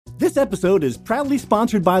This episode is proudly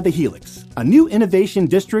sponsored by The Helix, a new innovation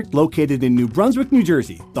district located in New Brunswick, New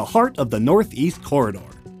Jersey, the heart of the Northeast Corridor.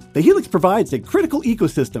 The Helix provides a critical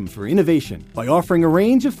ecosystem for innovation by offering a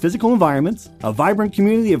range of physical environments, a vibrant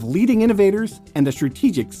community of leading innovators, and a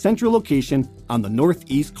strategic central location on the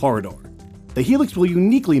Northeast Corridor. The Helix will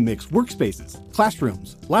uniquely mix workspaces,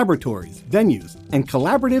 classrooms, laboratories, venues, and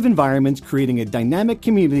collaborative environments, creating a dynamic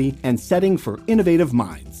community and setting for innovative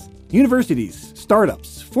minds. Universities,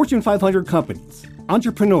 startups, Fortune 500 companies,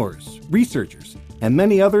 entrepreneurs, researchers, and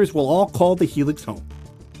many others will all call the Helix home.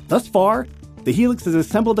 Thus far, the Helix has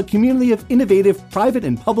assembled a community of innovative private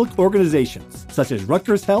and public organizations, such as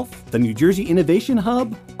Rutgers Health, the New Jersey Innovation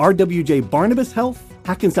Hub, RWJ Barnabas Health,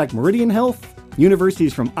 Hackensack Meridian Health,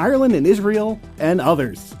 universities from Ireland and Israel, and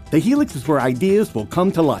others. The Helix is where ideas will come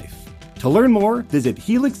to life. To learn more, visit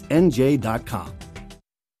helixnj.com.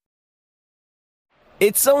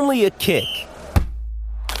 It's only a kick,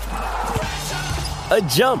 a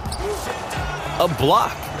jump, a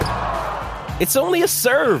block. It's only a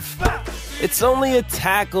serve. It's only a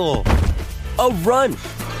tackle, a run.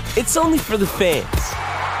 It's only for the fans.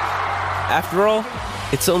 After all,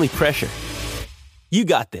 it's only pressure. You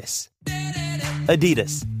got this.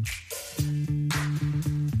 Adidas.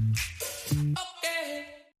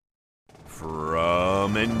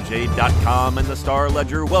 From NJ.com and the Star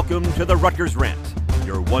Ledger, welcome to the Rutgers Rant,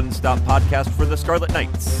 your one-stop podcast for the Scarlet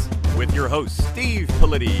Knights, with your hosts Steve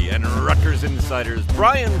Politi and Rutgers insiders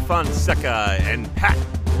Brian Fonseca and Pat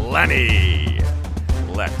Lenny.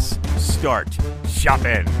 Let's start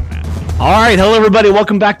shopping. All right. Hello, everybody.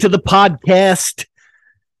 Welcome back to the podcast.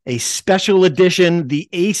 A special edition, the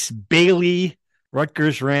Ace Bailey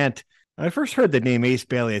Rutgers Rant. When I first heard the name Ace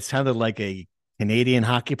Bailey, it sounded like a Canadian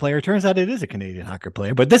hockey player. Turns out it is a Canadian hockey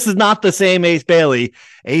player, but this is not the same Ace Bailey.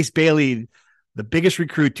 Ace Bailey, the biggest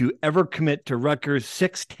recruit to ever commit to Rutgers,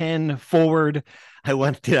 6'10" forward.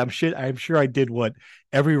 I'm sure I did what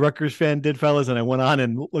every Rutgers fan did, fellas, and I went on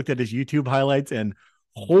and looked at his YouTube highlights, and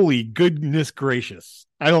holy goodness gracious.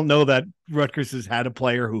 I don't know that Rutgers has had a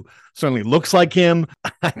player who certainly looks like him.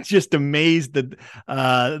 I'm just amazed that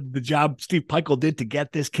the job Steve Pikiell did to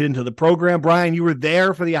get this kid into the program. Brian, you were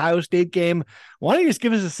there for the Ohio State game. Why don't you just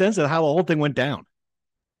give us a sense of how the whole thing went down?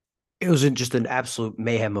 It was just an absolute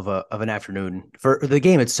mayhem of an afternoon. For the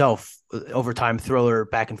game itself, overtime thriller,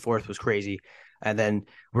 back and forth was crazy. And then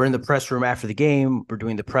we're in the press room after the game. We're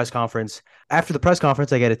doing the press conference. After the press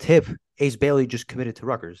conference, I get a tip. Ace Bailey just committed to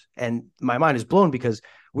Rutgers. And my mind is blown because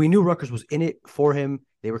we knew Rutgers was in it for him.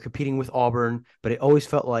 They were competing with Auburn, but it always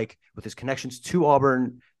felt like with his connections to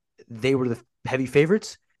Auburn, they were the heavy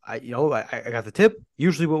favorites. I got the tip.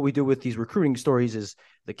 Usually what we do with these recruiting stories is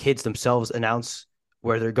the kids themselves announce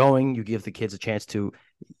where they're going. You give the kids a chance to,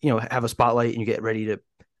 have a spotlight, and you get ready to,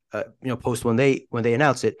 post when they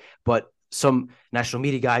announce it. But some national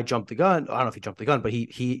media guy jumped the gun. I don't know if he jumped the gun, but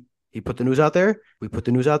he put the news out there. We put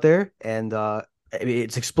the news out there, and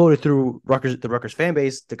it's exploded through the Rutgers fan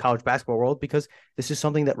base, the college basketball world, because this is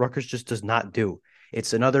something that Rutgers just does not do. It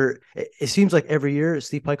seems like every year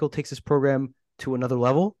Steve Pikiell takes this program to another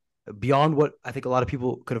level beyond what I think a lot of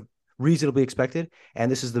people could have reasonably expected. And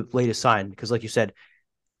this is the latest sign, because like you said,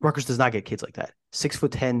 Rutgers does not get kids like that.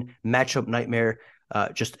 6'10" matchup nightmare.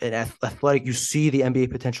 Just an athletic. You see the NBA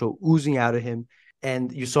potential oozing out of him,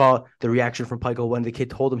 and you saw the reaction from Pikiell when the kid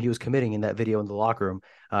told him he was committing in that video in the locker room.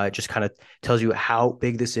 It just kind of tells you how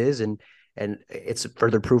big this is, and it's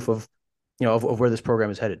further proof of where this program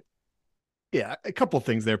is headed. Yeah, a couple of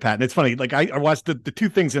things there, Pat. And it's funny. Like I watched the two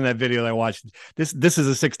things in that video that I watched. This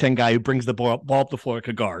is a 6'10" guy who brings the ball up the floor like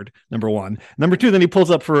a guard, number one. Number two, then he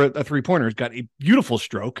pulls up for a three-pointer. He's got a beautiful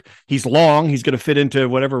stroke. He's long. He's going to fit into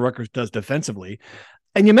whatever Rutgers does defensively.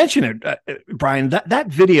 And you mentioned it, Brian, that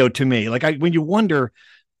video to me, when you wonder,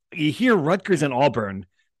 you hear Rutgers and Auburn,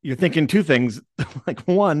 you're thinking two things. Like,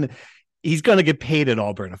 one, he's going to get paid at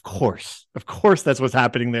Auburn. Of course, that's what's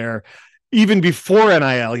happening there. Even before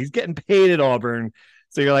NIL, he's getting paid at Auburn.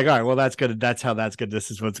 So you're like, all right, well, that's good. That's how that's good. This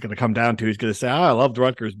is what's going to come down to. He's going to say, I loved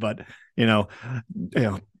Rutgers, but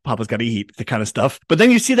Papa's got to eat, the kind of stuff. But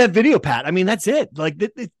then you see that video, Pat. I mean, that's it. Like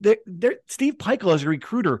Steve Pikiell as a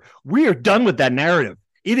recruiter, we are done with that narrative.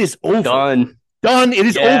 It is over. Done. It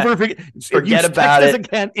is over. Forget about it.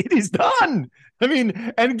 Again. It is done. I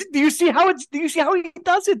mean, and do you see how he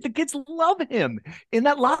does it? The kids love him in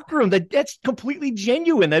that locker room. That's completely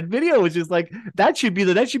genuine. That video is just like, that should be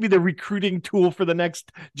the recruiting tool for the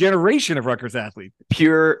next generation of Rutgers athletes.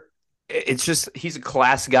 It's just, he's a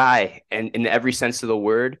class guy, and in every sense of the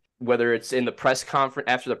word, whether it's in the press conference,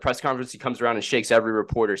 after the press conference, he comes around and shakes every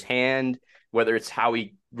reporter's hand, whether it's how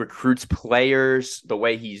he recruits players, the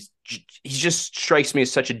way he just strikes me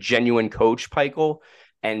as such a genuine coach, Peichel,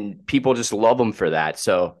 and people just love him for that.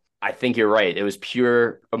 So I think you're right. It was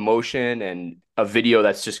pure emotion and a video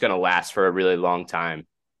that's just going to last for a really long time.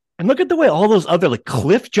 And look at the way all those other, like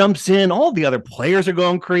Cliff jumps in, all the other players are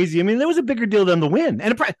going crazy. I mean, there was a bigger deal than the win.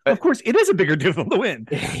 And of course, it is a bigger deal than the win.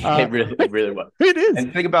 It really was. It is.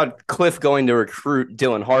 And think about Cliff going to recruit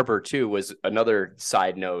Dylan Harper, too, was another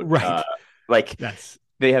side note. Right. Yes.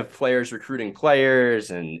 They have players recruiting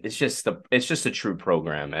players, and it's just a true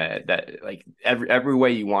program that like every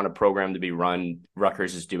way you want a program to be run,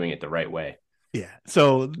 Rutgers is doing it the right way. Yeah.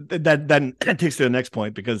 So that takes to the next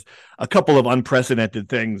point, because a couple of unprecedented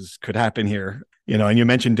things could happen here, and you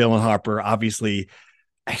mentioned Dylan Harper. Obviously,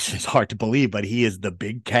 it's hard to believe, but he is the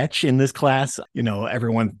big catch in this class.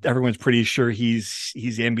 Everyone's pretty sure he's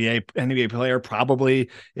the NBA player, probably,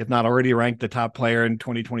 if not already ranked the top player in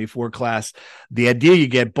 2024 class. The idea you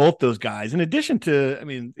get both those guys, in addition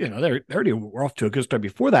to, they already were off to a good start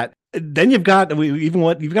before that. Then you've got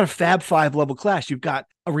a Fab Five level class. You've got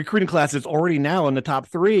a recruiting class that's already now in the top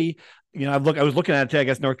three. I was looking at it today. I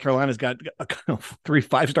guess North Carolina's got 3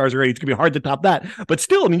 5-stars already. It's gonna be hard to top that. But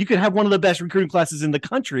still, you could have one of the best recruiting classes in the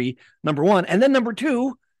country, number one. And then number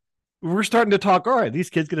two, we're starting to talk, all right, these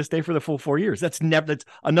kids going to stay for the full 4 years. That's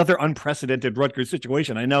another unprecedented Rutgers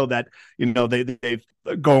situation. I know that, they've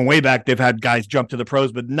going way back, they've had guys jump to the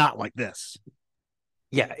pros, but not like this.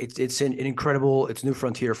 Yeah, it's an incredible, it's new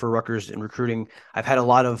frontier for Rutgers in recruiting. I've had a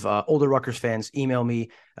lot of older Rutgers fans email me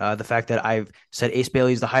the fact that I've said Ace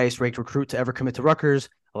Bailey is the highest ranked recruit to ever commit to Rutgers.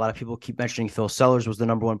 A lot of people keep mentioning Phil Sellers was the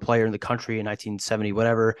number one player in the country in 1970,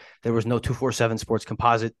 whatever. There was no 247 Sports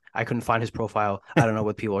Composite. I couldn't find his profile. I don't know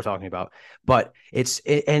what people are talking about, but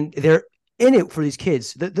and they're in it for these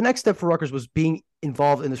kids. The next step for Rutgers was being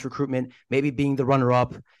involved in this recruitment, maybe being the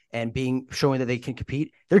runner-up and showing that they can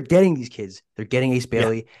compete. They're getting these kids. They're getting Ace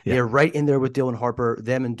Bailey. Yeah. They're right in there with Dylan Harper,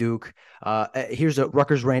 them and Duke. Here's a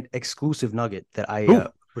Rutgers Rant exclusive nugget that I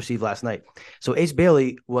received last night. So Ace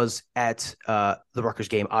Bailey was at the Rutgers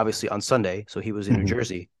game, obviously on Sunday. So he was in New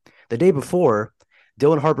Jersey. The day before,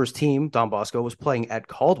 Dylan Harper's team, Don Bosco, was playing at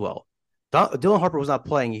Caldwell. Dylan Harper was not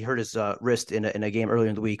playing. He hurt his wrist in a game earlier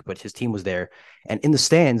in the week, but his team was there. And in the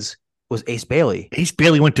stands was Ace Bailey. Ace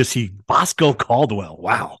Bailey went to see Bosco Caldwell.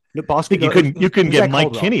 Wow. Bosco, you couldn't get Mike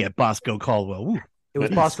Caldwell. Kinney at Bosco Caldwell. Ooh. It was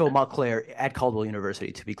Bosco Montclair at Caldwell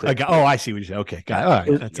University, to be clear. I see what you say. Okay, got it. All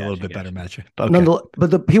right, that's a little bit better matchup. Okay.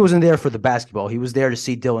 But he wasn't there for the basketball. He was there to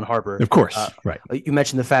see Dylan Harper. Of course, right. You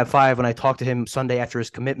mentioned the Fab Five. When I talked to him Sunday after his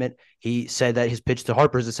commitment, he said that his pitch to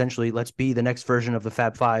Harper is essentially, let's be the next version of the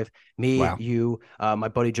Fab Five. Me, you, my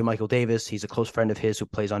buddy Jim Michael Davis. He's a close friend of his who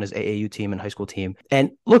plays on his AAU team and high school team.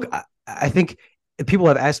 And look, I think people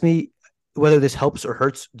have asked me whether this helps or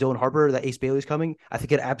hurts Dylan Harper that Ace Bailey's coming. I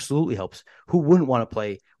think it absolutely helps. Who wouldn't want to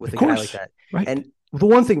play with a guy like that? Right. And the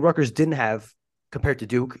one thing Rutgers didn't have compared to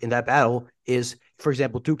Duke in that battle is, for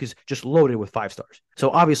example, Duke is just loaded with 5-stars. So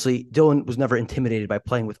obviously Dylan was never intimidated by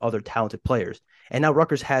playing with other talented players. And now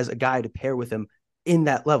Rutgers has a guy to pair with him in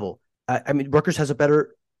that level. Rutgers has a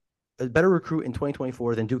better recruit in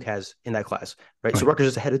 2024 than Duke has in that class, right? So Rutgers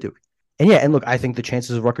is ahead of Duke. And look, I think the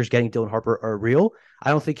chances of Rutgers getting Dylan Harper are real. I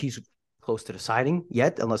don't think he's close to deciding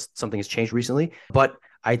yet, unless something has changed recently. But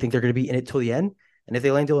I think they're going to be in it till the end. And if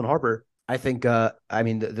they land Dylan Harper, I think,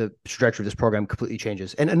 the trajectory of this program completely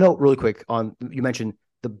changes. And a note really quick on, you mentioned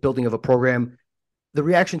the building of a program. The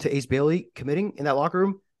reaction to Ace Bailey committing in that locker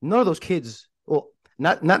room, none of those kids,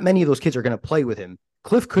 not many of those kids are going to play with him.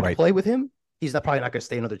 Cliff could play with him. He's probably not going to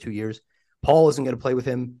stay another 2 years. Paul isn't going to play with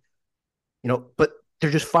him, but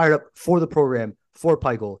they're just fired up for the program, for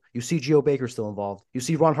Peichel. You see Geo Baker still involved. You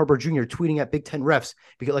see Ron Harper Jr. tweeting at Big Ten refs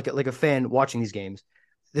because like a fan watching these games.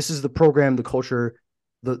 This is the program, the culture,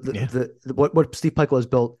 what Steve Peichel has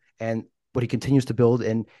built and what he continues to build.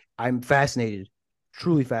 And I'm fascinated,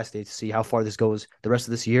 truly fascinated to see how far this goes the rest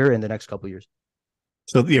of this year and the next couple of years.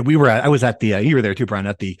 So I was at the, you were there too, Brian,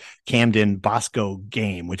 at the Camden Bosco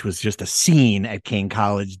game, which was just a scene at Kane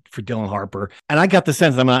College for Dylan Harper. And I got the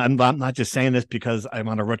sense, I'm not just saying this because I'm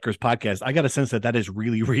on a Rutgers podcast. I got a sense that is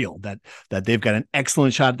really real, that they've got an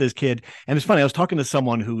excellent shot at this kid. And it's funny, I was talking to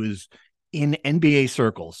someone who is in NBA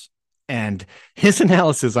circles, and his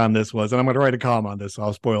analysis on this was, and I'm going to write a column on this, so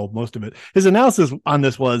I'll spoil most of it. His analysis on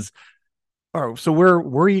this was, so where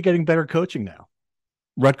are you getting better coaching now?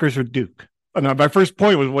 Rutgers or Duke? No, my first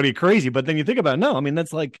point was, what are you, crazy? But then you think about it, no,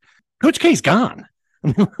 that's like Coach K's gone.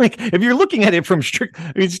 Like, if you're looking at it from strict,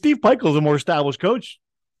 Steve Peichel is a more established coach,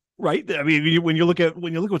 right? When you look at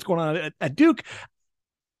what's going on at Duke,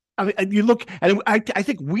 you look, and I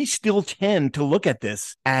think we still tend to look at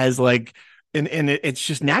this as like It's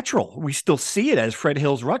just natural. We still see it as Fred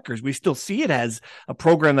Hill's Rutgers. We still see it as a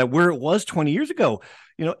program that where it was 20 years ago.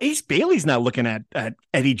 Ace Bailey's not looking at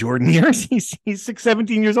Eddie Jordan years. He's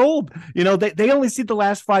 17 years old. They only see the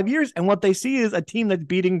last 5 years, and what they see is a team that's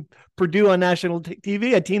beating Purdue on national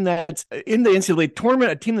TV, a team that's in the NCAA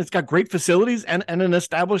tournament, a team that's got great facilities and an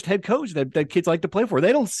established head coach that kids like to play for.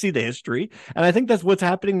 They don't see the history, and I think that's what's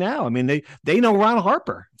happening now. I mean, they know Ron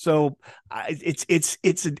Harper, so it's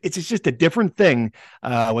just a different thing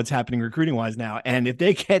what's happening recruiting wise now. And if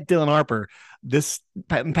they get Dylan Harper,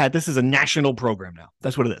 Pat, this is a national program now.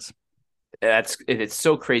 That's what it is. It's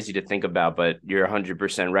so crazy to think about, but you're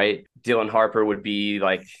 100% right. Dylan Harper would be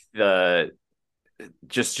like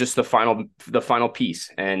just the final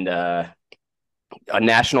piece, and a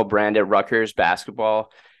national brand at Rutgers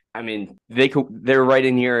basketball. I mean, they're right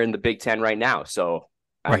in here in the Big Ten right now. So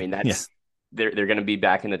I mean, they're going to be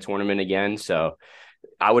back in the tournament again. So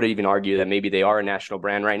I would even argue that maybe they are a national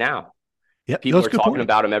brand right now. Yep, people are talking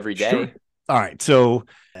about them every day. Sure. All right, so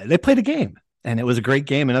they played a game, and it was a great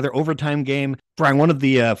game, another overtime game. Brian, one of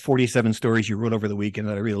the 47 stories you wrote over the weekend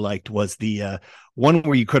that I really liked was the one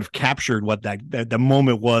where you could have captured what the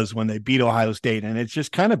moment was when they beat Ohio State, and it's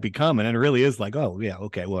just kind of become, and it really is like, oh, yeah,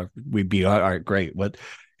 okay, well, we beat, all right, great,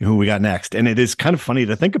 who we got next? And it is kind of funny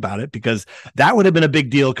to think about it because that would have been a big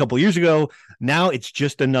deal a couple of years ago. Now it's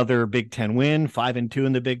just another Big Ten win, 5-2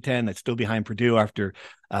 in the Big Ten. That's still behind Purdue after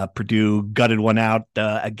Purdue gutted one out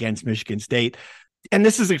against Michigan State. And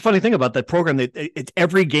this is a funny thing about that program. It's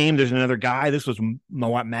every game there's another guy. This was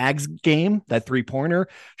Mawat Mag's game. That 3-pointer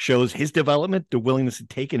shows his development, the willingness to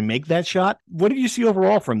take and make that shot. What did you see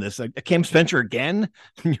overall from this? Cam Spencer again,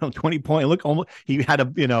 20 point. Look, almost he had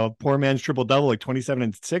a poor man's triple double, like 27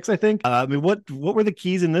 and 6, I think. I mean, what were the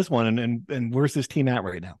keys in this one, and where's this team at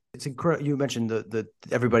right now? It's incredible. You mentioned the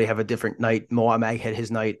everybody have a different night. Mawat Mag had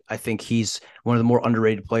his night. I think he's one of the more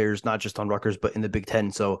underrated players, not just on Rutgers, but in the Big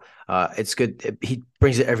Ten. So it's good. He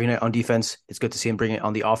brings it every night on defense. It's good to see him bring it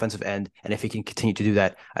on the offensive end. And if he can continue to do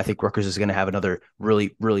that, I think Rutgers is going to have another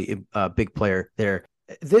really, really big player there.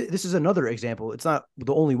 This is another example. It's not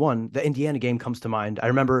the only one. The Indiana game comes to mind. I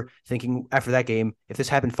remember thinking after that game, if this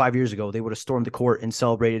happened 5 years ago, they would have stormed the court and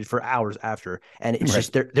celebrated for hours after. And it's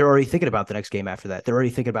just they're already thinking about the next game after that. They're already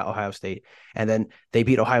thinking about Ohio State. And then they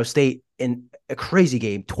beat Ohio State in a crazy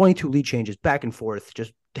game, 22 lead changes back and forth,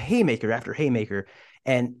 just haymaker after haymaker.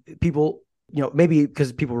 And people, maybe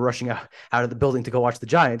because people were rushing out of the building to go watch the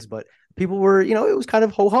Giants, but people were, it was kind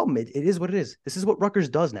of ho-hum. It is what it is. This is what Rutgers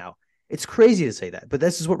does now. It's crazy to say that, but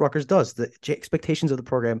this is what Rutgers does. The expectations of the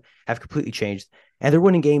program have completely changed, and they're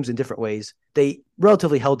winning games in different ways. They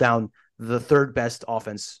relatively held down the third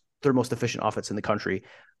most efficient offense in the country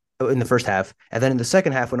in the first half. And then in the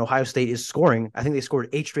second half, when Ohio State is scoring, I think they scored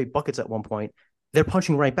 8 straight buckets at one point. They're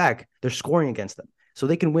punching right back. They're scoring against them. So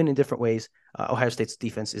they can win in different ways. Ohio State's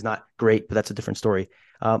defense is not great, but that's a different story.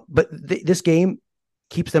 But this game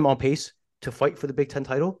keeps them on pace to fight for the Big Ten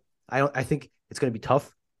title. I think it's going to be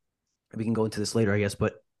tough. We can go into this later, I guess,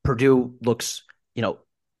 but Purdue looks,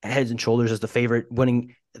 heads and shoulders as the favorite.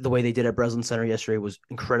 Winning the way they did at Breslin Center yesterday was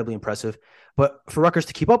incredibly impressive. But for Rutgers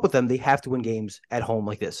to keep up with them, they have to win games at home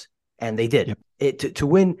like this. And they did. Yep. To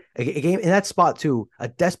win a game in that spot, too, a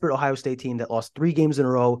desperate Ohio State team that lost 3 games in a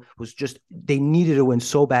row they needed to win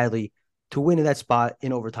so badly to win in that spot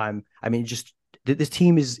in overtime. I mean, this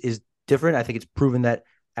team is different. I think it's proven that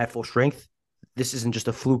at full strength. This isn't just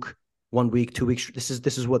a fluke 1 week, 2 weeks.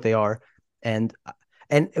 This is what they are. And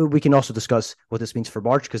we can also discuss what this means for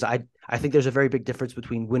March, because I think there's a very big difference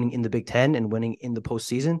between winning in the Big Ten and winning in the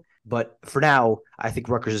postseason. But for now, I think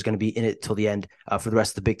Rutgers is going to be in it till the end for the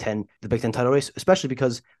rest of the Big Ten title race, especially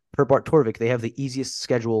because per Bart Torvik, they have the easiest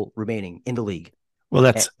schedule remaining in the league. Well,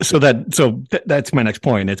 that's my next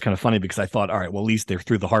point. It's kind of funny because I thought, all right, well, at least they're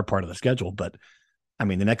through the hard part of the schedule. But I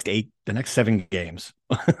mean, the next 7 games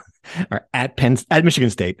are at Michigan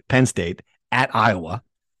State, Penn State, at Iowa,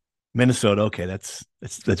 Minnesota. Okay, that's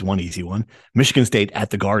one easy one. Michigan State at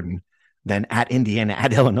the Garden, then at Indiana,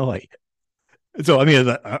 at Illinois. So I mean,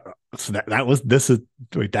 that was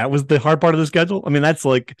the hard part of the schedule. I mean, that's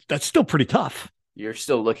still pretty tough. You're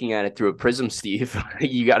still looking at it through a prism, Steve.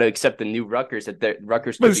 You got to accept the new Rutgers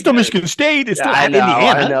Rutgers. But it's still Michigan State. It's still at Indiana.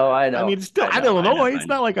 I know. I mean, it's still at Illinois. It's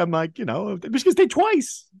not like I'm like, Michigan State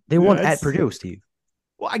twice. They won at Purdue, Steve.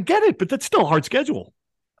 Well, I get it, but that's still a hard schedule.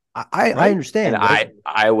 I understand. And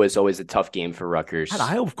Iowa's always a tough game for Rutgers. At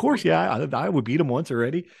Iowa, of course, yeah. Iowa beat them once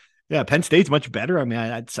already. Yeah, Penn State's much better. I mean,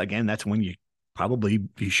 that's when you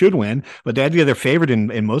should win. But they had to be their favorite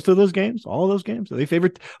in most of those games, all of those games. Are they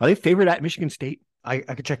favorite at Michigan State? I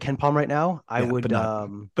could check Ken Palm right now. I would,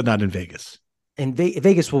 but not in Vegas. And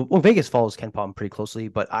Vegas Vegas follows Ken Palm pretty closely,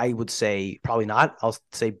 but I would say probably not. I'll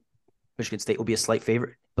say Michigan State will be a slight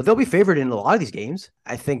favorite, but they'll be favored in a lot of these games.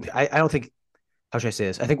 I don't think, how should I say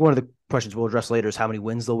this? I think one of the questions we'll address later is how many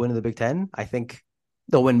wins they'll win in the Big Ten. I think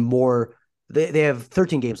they'll win more. They have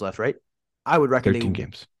 13 games left, right? I would reckon 13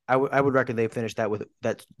 games. I would reckon they finish that with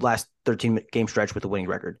that last 13 game stretch with a winning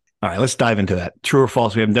record. All right, let's dive into that. True or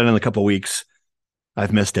false? We haven't done it in a couple of weeks.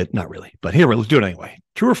 I've missed it. Not really, but here, let's do it anyway.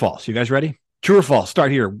 True or false? You guys ready? True or false?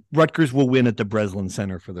 Start here. Rutgers will win at the Breslin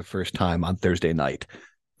Center for the first time on Thursday night.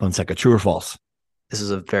 Fonseca, true or false? This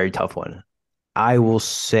is a very tough one. I will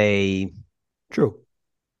say true.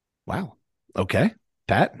 Wow. Okay.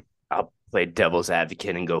 Pat? I'll play devil's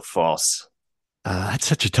advocate and go false. That's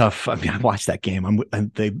such a tough. I mean, I watched that game.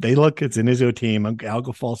 They look. It's an Izzo team. I'll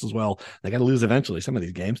go false as well. They got to lose eventually. Some of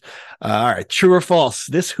these games. All right. True or false?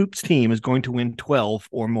 This hoops team is going to win 12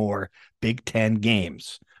 or more Big Ten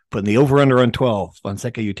games. Putting the over under on 12.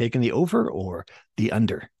 Fonseca, you taking the over or the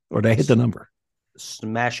under? Or did I hit the number?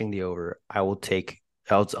 Smashing the over. I'll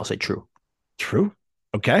say true. True.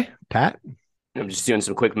 Okay. Pat? I'm just doing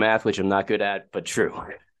some quick math, which I'm not good at, but true.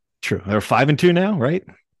 True. They're 5-2 now, right?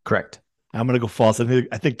 Correct. I'm going to go false. I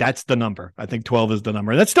think that's the number. I think 12 is the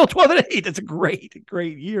number. And that's still 12-8. That's a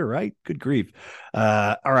great year, right? Good grief.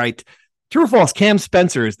 All right. True or false? Cam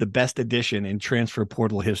Spencer is the best addition in transfer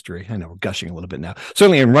portal history. I know we're gushing a little bit now.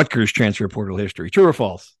 Certainly in Rutgers transfer portal history. True or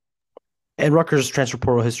false? And Rutgers transfer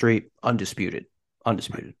portal history, undisputed.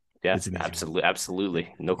 Yeah,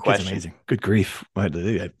 absolutely. No question. It's amazing. Good grief.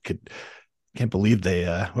 Can't believe they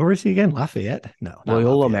where was he again? Lafayette? No.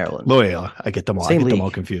 Loyola, Lafayette. Maryland. Loyola. I get them all. Same them league.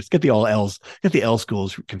 all confused. Get the all L's. Get the L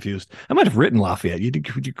schools confused. I might have written Lafayette.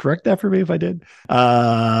 Would you correct that for me if I did?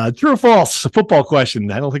 True or false? A football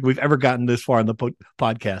question. I don't think we've ever gotten this far in the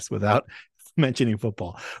podcast without mentioning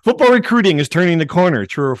football. Football recruiting is turning the corner.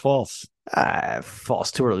 True or false?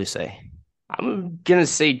 False. Too early to say. I'm gonna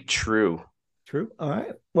say true. True. All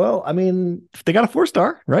right. Well, I mean, they got a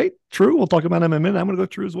 4-star, right? True. We'll talk about them in a minute. I'm going to go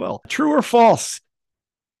true as well. True or false?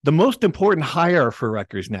 The most important hire for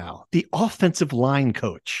Rutgers now, the offensive line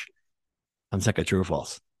coach. Fonseca, true or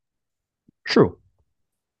false? True.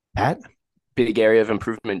 Pat? Big area of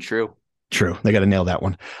improvement. True. True. They got to nail that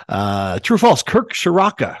one. True or false? Kirk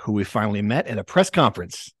Shiraka, who we finally met at a press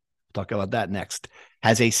conference, we'll talk about that next,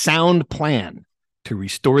 has a sound plan to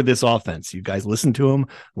restore this offense. You guys listen to him.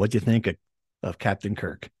 What'd you think of Captain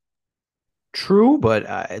Kirk? True, but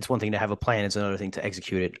it's one thing to have a plan. It's another thing to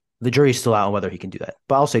execute it. The jury's still out on whether he can do that,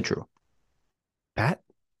 but I'll say true. Pat?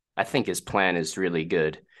 I think his plan is really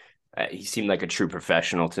good. He seemed like a true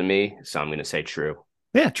professional to me, so I'm going to say true.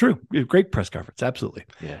 Yeah, true. Great press conference. Absolutely.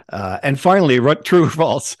 Yeah. And finally, true or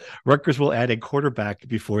false, Rutgers will add a quarterback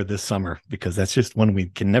before this summer because that's just one we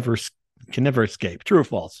can never escape. True or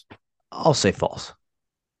false? I'll say false.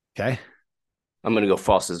 Okay. I'm going to go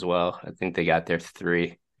false as well. I think they got their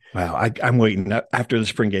 3. Wow. I'm waiting. After the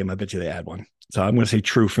spring game, I bet you they add one. So I'm going to say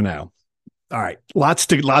true for now. All right. Lots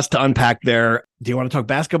to unpack there. Do you want to talk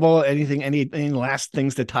basketball? Anything, any last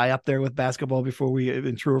things to tie up there with basketball before we,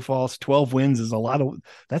 in true or false? 12 wins is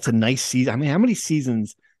that's a nice season. I mean, how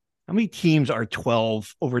many teams are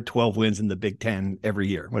over 12 wins in the Big Ten every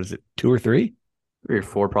year? What is it? 2 or 3? 3 or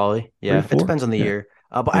 4, probably. Yeah. It depends on the year.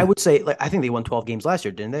 But I would say, I think they won 12 games last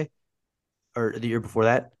year, didn't they? Or the year before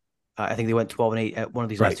that? I think they went 12-8 at one of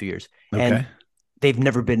these last 2 years. Okay. And they've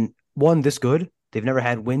never been one this good. They've never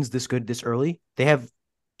had wins this good this early. They have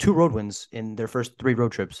 2 road wins in their first 3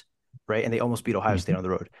 road trips, right? And they almost beat Ohio State on the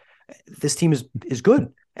road. This team is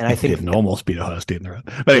good. And I think they didn't almost beat Ohio State on the road.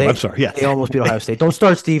 But anyway, I'm sorry. Yeah. They almost beat Ohio State. Don't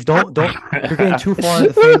start, Steve. Don't. You're getting too far on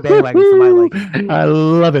the fan bandwagon for my liking. I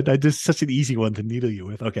love it. I just such an easy one to needle you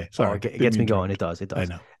with. Okay. Sorry. It gets me going. It does. I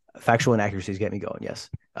know. Factual inaccuracies get me going. Yes.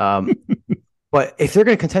 But if they're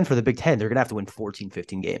going to contend for the Big Ten, they're going to have to win 14,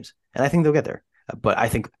 15 games. And I think they'll get there. But I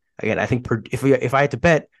think if I had to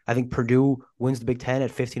bet, I think Purdue wins the Big Ten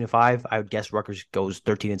at 15-5. I would guess Rutgers goes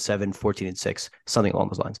 13-7, 14-6, something along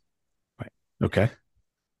those lines. Right. Okay.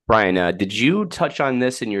 Brian, did you touch on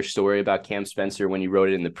this in your story about Cam Spencer when you wrote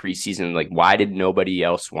it in the preseason? Like, why did nobody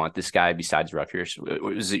else want this guy besides Rutgers?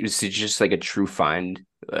 Was it just like a true find,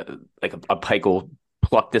 like a Peichel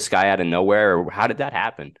plucked this guy out of nowhere, or how did that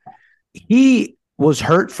happen? He was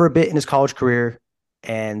hurt for a bit in his college career,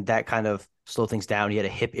 and that kind of slowed things down. He had a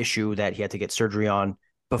hip issue that he had to get surgery on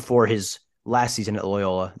before his last season at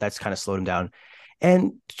Loyola. That's kind of slowed him down.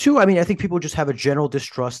 And 2, I think people just have a general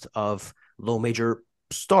distrust of low major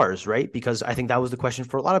stars, right? Because I think that was the question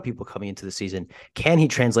for a lot of people coming into the season. Can he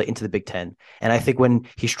translate into the Big Ten? And I think when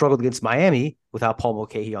he struggled against Miami without Paul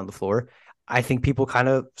Mulcahy on the floor, I think people kind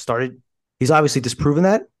of started. He's obviously disproven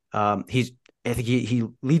that. He's I think he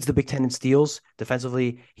leads the Big Ten in steals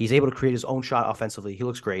defensively. He's able to create his own shot offensively. He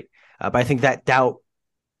looks great. But I think that doubt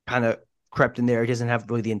kind of crept in there. He doesn't have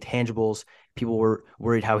really the intangibles. People were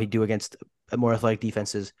worried how he'd do against more athletic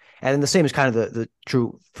defenses. And then the same is kind of the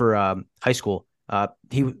true for high school.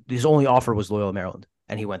 His only offer was Loyola Maryland,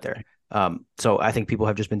 and he went there. So I think people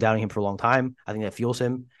have just been doubting him for a long time. I think that fuels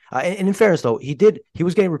him. And in fairness, though, he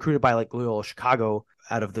was getting recruited by like Loyola Chicago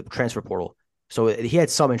out of the transfer portal. So he had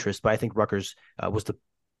some interest, but I think Rutgers was the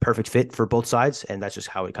perfect fit for both sides. And that's just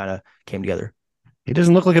how it kind of came together. He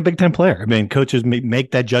doesn't look like a Big Ten player. I mean, coaches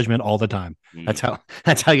make that judgment all the time. That's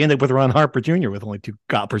how you end up with Ron Harper Jr. with only 2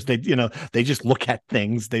 Goppers. They just look at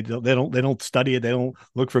things. They don't study it. They don't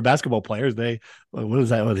look for basketball players. What is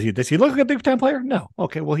that? Does he look like a Big Ten player? No.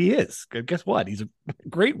 Okay, well he is. Guess what? He's a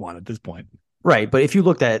great one at this point. Right, but if you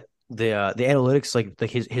looked at the analytics,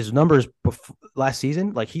 like his numbers last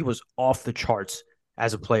season, like he was off the charts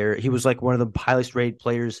as a player. He was like one of the highest rated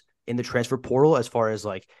players in the transfer portal as far as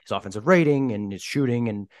like his offensive rating and his shooting.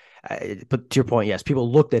 And but to your point, yes, people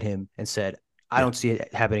looked at him and said, I don't see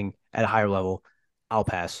it happening at a higher level. I'll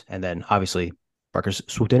pass. And then obviously Rutgers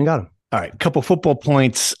swooped in and got him. All right, couple football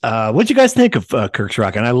points. What'd you guys think of Kirk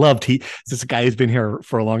Ciarrocca? And I loved this is a guy who's been here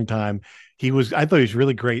for a long time. I thought he was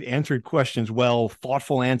really great, answered questions well,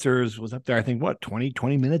 thoughtful answers, was up there, I think,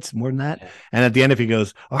 20 minutes, more than that. Yeah. And at the end, if he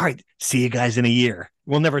goes, all right, see you guys in a year.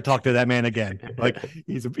 We'll never talk to that man again. Like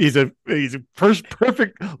he's a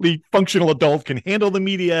perfectly functional adult, can handle the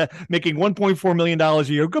media, making $1.4 million a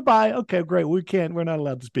year. Goodbye. Okay, great. We're not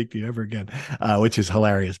allowed to speak to you ever again, which is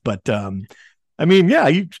hilarious. But I mean, yeah,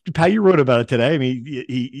 how you wrote about it today. I mean,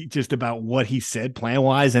 he just about what he said plan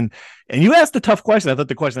wise, and you asked the tough question. I thought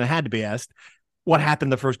the question that had to be asked: what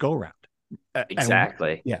happened the first go around?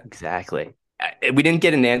 Exactly. Yeah, exactly. We didn't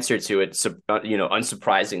get an answer to it,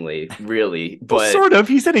 unsurprisingly, really, but well, sort of.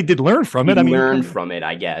 He said he did learn from it. Learned from it,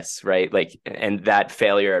 I guess, right? Like, and that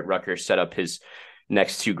failure at Rutgers set up his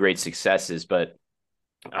next 2 great successes. But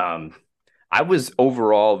I was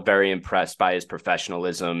overall very impressed by his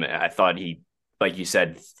professionalism. I thought he, like you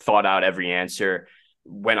said, thought out every answer,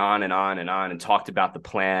 went on and on and on, and talked about the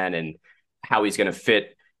plan and how he's going to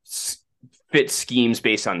fit schemes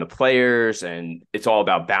based on the players. And it's all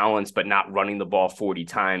about balance, but not running the ball 40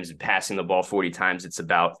 times and passing the ball 40 times. It's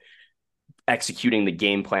about executing the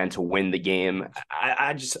game plan to win the game.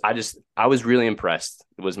 I was really impressed,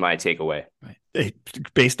 was my takeaway. Right.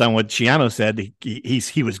 Based on what Schiano said,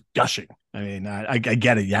 he was gushing. I mean, I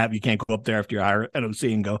get it. You can't go up there after you hire an OC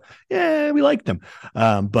and go, yeah, we liked him.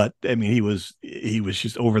 But I mean, he was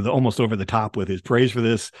just almost over the top with his praise for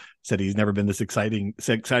this. Said he's never been this excited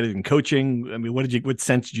in coaching. I mean, what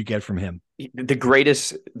sense did you get from him? The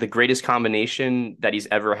greatest combination that he's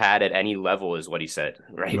ever had at any level is what he said,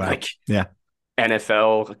 right? Like, yeah.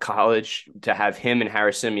 NFL, college, to have him and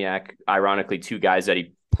Harris Simiak, ironically, 2 guys that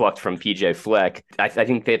he plucked from PJ Fleck. I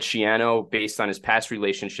think that Schiano, based on his past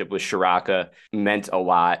relationship with Ciarrocca, meant a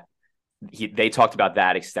lot. They talked about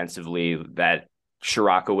that extensively, that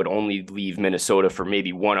Ciarrocca would only leave Minnesota for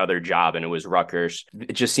maybe one other job, and it was Rutgers.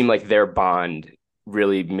 It just seemed like their bond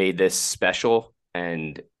really made this special,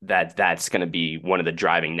 and that's going to be one of the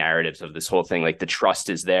driving narratives of this whole thing. Like, the trust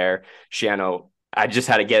is there. Schiano, I just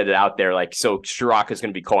had to get it out there. Like, so Ciarrocca is going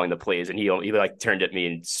to be calling the plays, and he like turned at me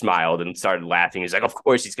and smiled and started laughing. He's like, of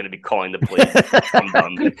course he's going to be calling the plays.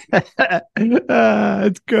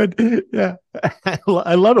 It's good. Yeah. I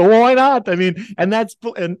love it. Well, why not? I mean, and my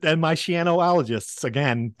Schianoologists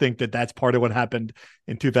again think that's part of what happened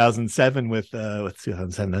in 2007 with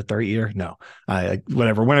 2007, the third year. No,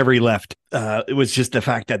 whenever he left, it was just the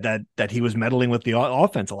fact that he was meddling with the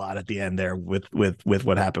offense a lot at the end there with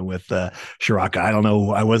what happened with Ciarrocca. I don't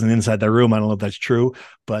know. I wasn't inside the room. I don't know if that's true,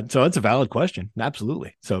 but so it's a valid question.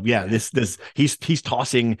 Absolutely. So yeah, he's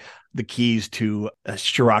tossing the keys to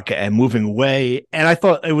Ciarrocca and moving away. And I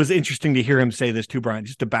thought it was interesting to hear him say this too, Brian,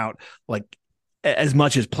 just about like, as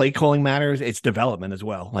much as play calling matters, it's development as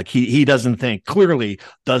well. Like he clearly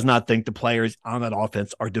does not think the players on that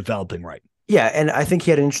offense are developing right. Yeah. And I think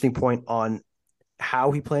he had an interesting point on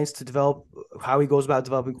how he plans to develop, how he goes about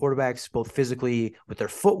developing quarterbacks, both physically with their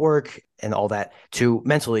footwork and all that, to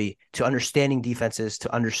mentally, to understanding defenses,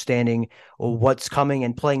 to understanding what's coming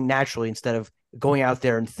and playing naturally instead of going out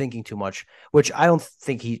there and thinking too much, which I don't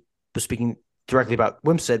think he was speaking directly about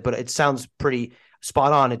Wimsatt, but it sounds pretty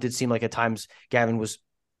spot on. It did seem like at times Gavin was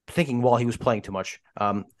thinking while he was playing too much.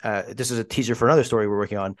 This is a teaser for another story we're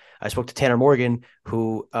working on. I spoke to Tanner Morgan,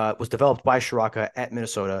 who was developed by Ciarrocca at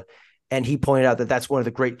Minnesota. And he pointed out that that's one of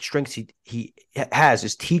the great strengths he has,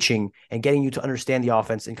 is teaching and getting you to understand the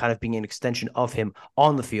offense and kind of being an extension of him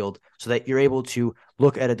on the field, so that you're able to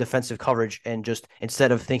look at a defensive coverage and just,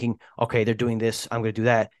 instead of thinking, okay, they're doing this, I'm going to do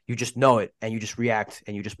that, you just know it and you just react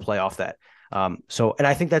and you just play off that. And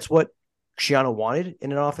I think that's what Schiano wanted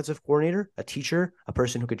in an offensive coordinator, a teacher, a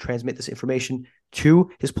person who could transmit this information to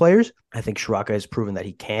his players. I think Shiraka has proven that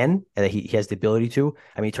he can and that he has the ability to.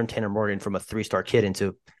 I mean, he turned Tanner Morgan from a 3-star kid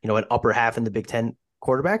into, an upper half in the Big Ten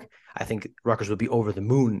quarterback. I think Rutgers would be over the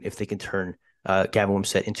moon if they can turn Gavin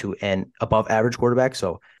Wimsatt into an above average quarterback.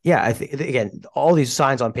 So yeah, I think, again, all these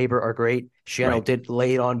signs on paper are great. Schiano did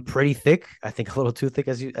lay it on pretty thick. I think a little too thick,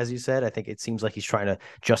 as you said. I think it seems like he's trying to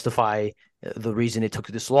justify the reason it took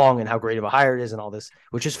this long and how great of a hire it is and all this,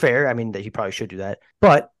 which is fair. I mean, that he probably should do that.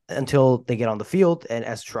 But until they get on the field, and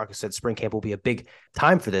as Shiraka said, spring camp will be a big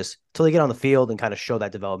time for this. Until they get on the field and kind of show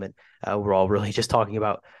that development, we're all really just talking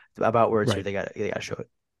about words here. They got to show it.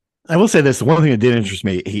 I will say this: the one thing that did interest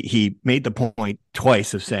me, he made the point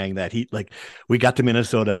twice of saying that we got to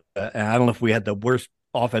Minnesota, and I don't know if we had the worst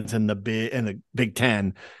offense in the Big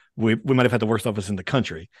Ten. We might have had the worst offense in the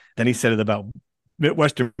country. Then he said it about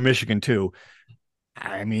Western Michigan too.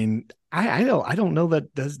 I mean, I don't know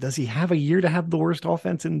that does he have a year to have the worst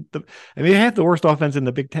offense have the worst offense in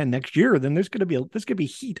the Big Ten next year, then there's going to be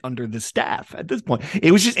heat under the staff at this point.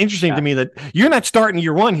 It was just interesting to me that you're not starting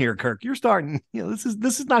year one here, Kirk. You're starting, this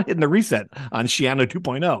is not hitting the reset on Schiano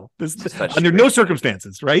 2.0. This under no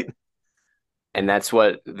circumstances, right? And that's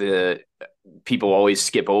what the people always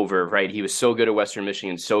skip over, right? He was so good at Western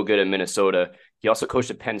Michigan, so good at Minnesota. He also coached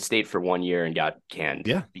at Penn State for 1 year and got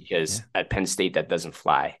canned because at Penn State, that doesn't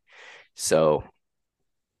fly. So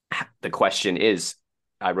the question is,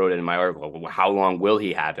 I wrote it in my article, how long will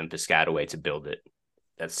he have in Piscataway to build it?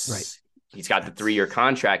 That's right. He's got the 3-year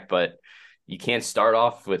contract, but you can't start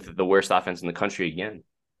off with the worst offense in the country again.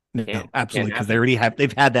 No, absolutely. Because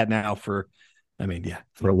they've had that now for a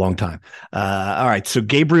long time. All right. So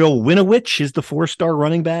Gabriel Winovich is the 4-star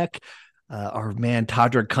running back. Our man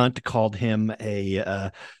Todrick Cunt called him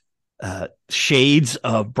a shades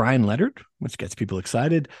of Brian Leonard, which gets people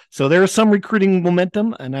excited. So there is some recruiting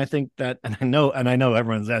momentum, and I think that, and I know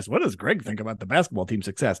everyone's asked, what does Greg think about the basketball team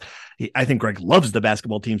success? I think Greg loves the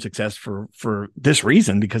basketball team success for this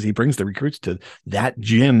reason, because he brings the recruits to that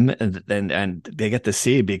gym, and they get to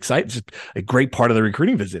see, be excited. It's a great part of the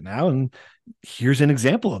recruiting visit now, and here's an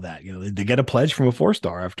example of that. They get a pledge from a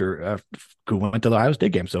 4-star after who went to the Ohio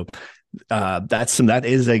State game. So that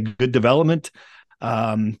is a good development.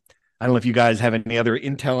 I don't know if you guys have any other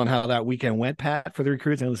intel on how that weekend went, Pat, for the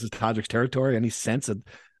recruits. I know this is Todrick's territory. Any sense of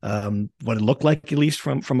what it looked like, at least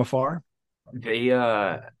from afar? They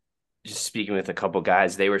just speaking with a couple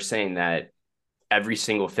guys, they were saying that every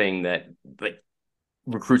single thing that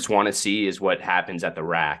recruits want to see is what happens at the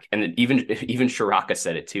rack. And even Shiraka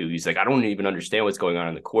said it too. He's like, I don't even understand what's going on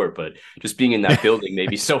in the court, but just being in that building made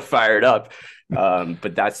me so fired up.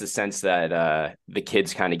 But that's the sense that the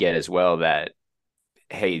kids kind of get as well, that,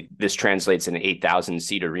 hey, this translates in an 8,000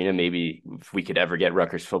 seat arena. Maybe if we could ever get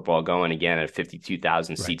Rutgers football going again at a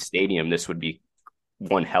 52,000 seat stadium, this would be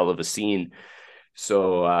one hell of a scene.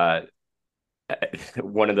 So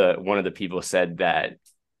one of the people said that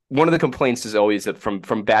one of the complaints is always that from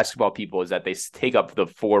basketball people is that they take up the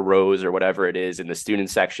 4 rows or whatever it is in the student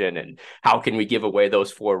section, and how can we give away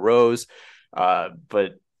those 4 rows?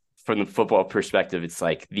 But from the football perspective, it's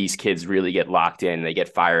like these kids really get locked in, they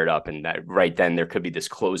get fired up, and that right then there could be this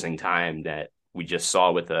closing time that we just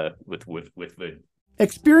saw with the.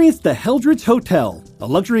 Experience the Heldrich Hotel, a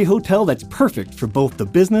luxury hotel that's perfect for both the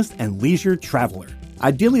business and leisure traveler.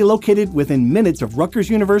 Ideally located within minutes of Rutgers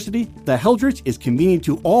University, the Heldrich is convenient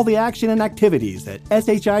to all the action and activities at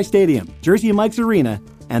SHI Stadium, Jersey Mike's Arena,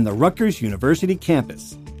 and the Rutgers University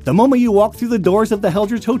campus. The moment you walk through the doors of the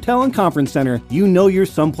Heldrich Hotel and Conference Center, you know you're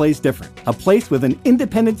someplace different. A place with an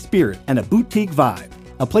independent spirit and a boutique vibe.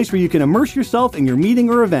 A place where you can immerse yourself in your meeting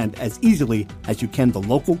or event as easily as you can the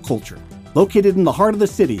local culture. Located in the heart of the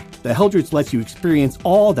city, the Heldrich lets you experience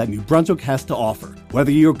all that New Brunswick has to offer. Whether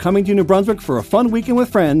you're coming to New Brunswick for a fun weekend with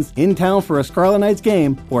friends, in town for a Scarlet Knights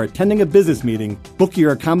game, or attending a business meeting, book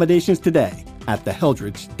your accommodations today at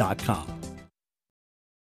theheldrich.com.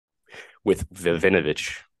 With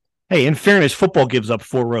Vivinovich. Hey, in fairness, football gives up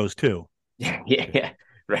 4 rows too. Yeah,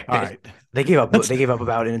 right. All right. They gave up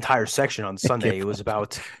about an entire section on Sunday. It was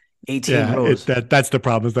about 18 rows. That's the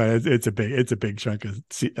problem. Is that it's a big chunk of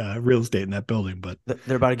real estate in that building, but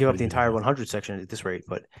they're about to give up the entire 100 section at this rate.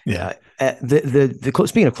 But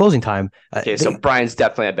speaking of closing time, so Brian's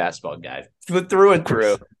definitely a basketball guy through and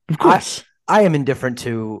through. Of course, I am indifferent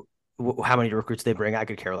to how many recruits they bring. I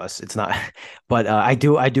could care less. It's not, but I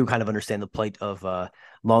do kind of understand the plight of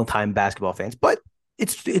longtime basketball fans. But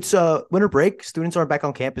it's winter break. Students aren't back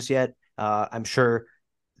on campus yet. I'm sure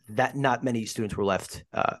that not many students were left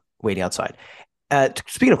waiting outside.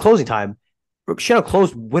 Speaking of closing time, Shannon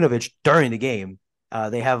closed Winovich during the game.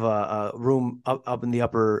 They have a room up in the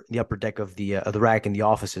upper deck of the rack in the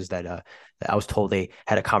offices that I was told they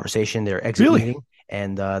had a conversation. Their exit meeting,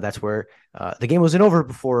 and that's where the game wasn't over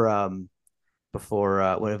before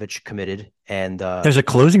Winovich committed. And there's a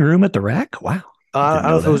closing room at the rack. Wow. I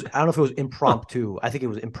don't know if it was impromptu. I think it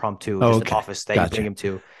was impromptu. Just an office that you bring him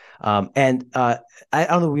to. And I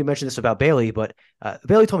don't know if we mentioned this about Bailey, but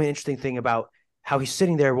Bailey told me an interesting thing about how he's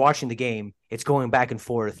sitting there watching the game. It's going back and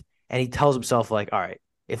forth. And he tells himself, like, all right,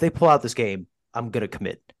 if they pull out this game, I'm going to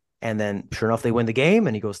commit. And then sure enough, they win the game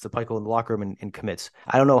and he goes to Peichel in the locker room and commits.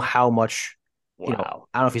 I don't know how much, I don't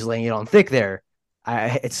know if he's laying it on thick there.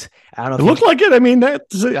 I don't know. It looked like it. I mean, I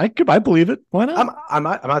believe it. Why not? I'm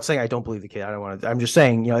not saying I don't believe the kid. I don't want to. I'm just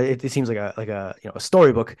saying, it seems like a a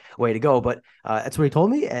storybook way to go. But that's what he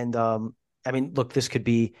told me. And I mean, look, this could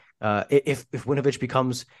be if Winovich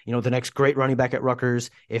becomes the next great running back at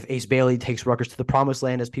Rutgers, if Ace Bailey takes Rutgers to the promised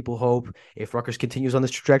land as people hope, if Rutgers continues on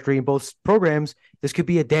this trajectory in both programs, this could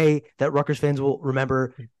be a day that Rutgers fans will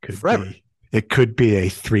remember forever. It could be a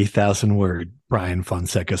 3,000-word Brian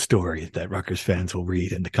Fonseca story that Rutgers fans will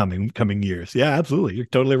read in the coming years. Yeah, absolutely. You're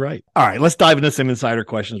totally right. All right, let's dive into some insider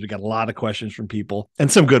questions. We got a lot of questions from people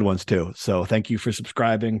and some good ones too. So thank you for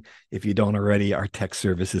subscribing. If you don't already, our tech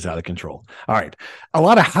service is out of control. All right, a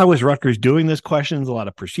lot of how is Rutgers doing this questions, a lot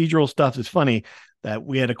of procedural stuff. It's funny that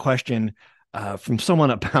we had a question from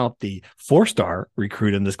someone about the 4-star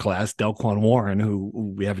recruit in this class, Delquan Warren, who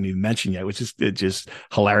we haven't even mentioned yet, which is just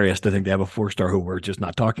hilarious to think they have a 4-star who we're just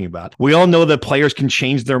not talking about. We all know that players can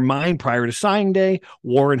change their mind prior to signing day.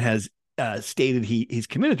 Warren has stated he's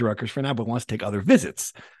committed to Rutgers for now, but wants to take other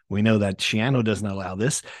visits. We know that Shiano doesn't allow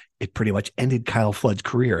this. It pretty much ended Kyle Flood's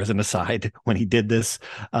career as an aside when he did this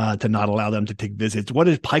to not allow them to take visits. What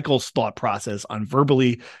is Peichel's thought process on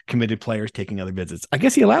verbally committed players taking other visits? I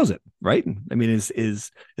guess he allows it, right? I mean,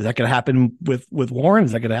 is that going to happen with Warren?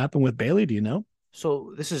 Is that going to happen with Bailey? Do you know?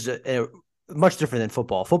 So this is a much different than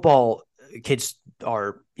football. Football, kids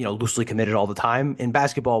are loosely committed all the time. In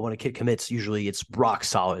basketball, when a kid commits, usually it's rock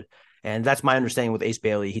solid. And that's my understanding with Ace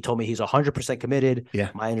Bailey. He told me he's 100% committed. Yeah.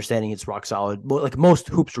 My understanding it's rock solid. Like most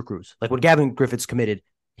hoops recruits. Like when Gavin Griffiths committed,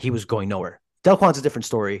 he was going nowhere. Delquan's a different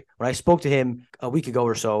story. When I spoke to him a week ago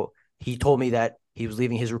or so, he told me that he was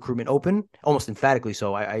leaving his recruitment open, almost emphatically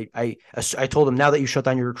so. I told him, now that you shut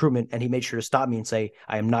down your recruitment, and he made sure to stop me and say,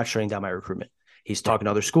 I am not shutting down my recruitment. He's talking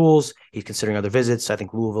to other schools. He's considering other visits. I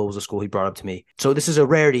think Louisville was a school he brought up to me. So this is a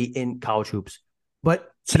rarity in college hoops. But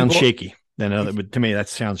sounds shaky. But to me, that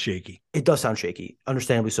sounds shaky. It does sound shaky,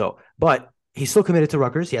 understandably so. But he's still committed to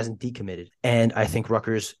Rutgers. He hasn't decommitted. And I think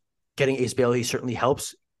Rutgers getting Ace Bailey certainly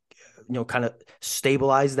helps, kind of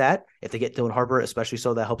stabilize that. If they get Dylan Harper, especially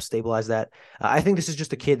so, that helps stabilize that. I think this is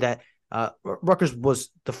just a kid that Rutgers was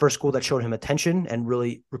the first school that showed him attention and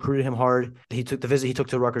really recruited him hard. The visit he took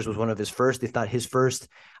to Rutgers was one of his first, if not his first.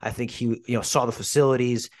 I think he, saw the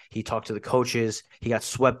facilities. He talked to the coaches. He got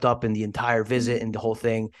swept up in the entire visit and the whole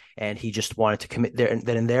thing. And he just wanted to commit there and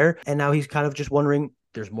then and there. And now he's kind of just wondering,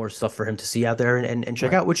 there's more stuff for him to see out there and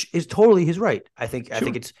check out, which is totally his right. I think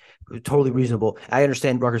it's totally reasonable. I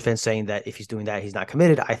understand Rutgers fans saying that if he's doing that, he's not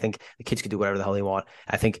committed. I think the kids can do whatever the hell they want.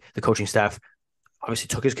 I think the coaching staff obviously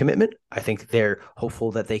took his commitment. I think they're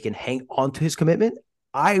hopeful that they can hang on to his commitment.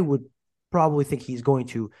 I would probably think he's going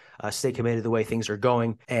to stay committed the way things are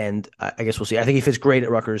going. And I guess we'll see. I think he fits great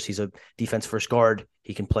at Rutgers. He's a defense first guard.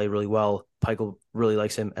 He can play really well. Peichel really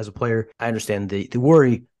likes him as a player. I understand the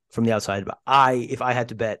worry from the outside, but if I had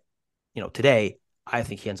to bet, today, I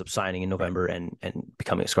think he ends up signing in November and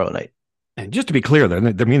becoming a Scarlet Knight. And just to be clear,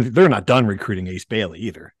 they're not done recruiting Ace Bailey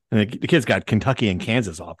either. I mean, the kid's got Kentucky and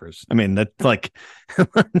Kansas offers. I mean, that's like,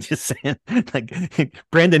 I'm just saying, like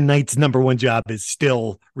Brandon Knight's number one job is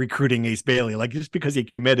still recruiting Ace Bailey. Like just because he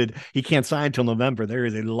committed, he can't sign until November. There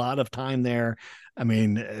is a lot of time there. I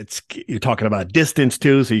mean, you're talking about distance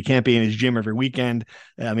too, so you can't be in his gym every weekend.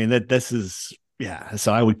 I mean, this is, yeah.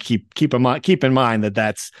 So I would keep in mind that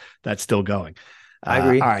that's still going. I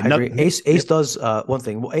agree. I agree. Ace does one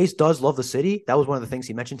thing. Well, Ace does love the city. That was one of the things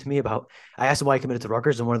he mentioned to me about. I asked him why he committed to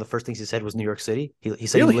Rutgers, and one of the first things he said was New York City. He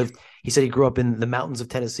said really? He said he grew up in the mountains of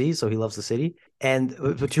Tennessee, so he loves the city. And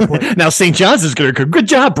to your point, now St. John's is going to go. Good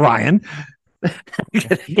job, Brian.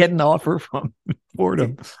 Get an offer from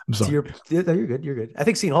Fordham. I'm sorry. You're good. You're good. I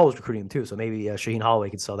think Seton Hall was recruiting him too, so maybe Shaheen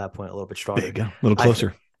Holloway can sell that point a little bit stronger. There you go. A little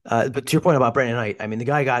closer. But to your point about Brandon Knight, I mean, the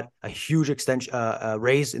guy got a huge extension,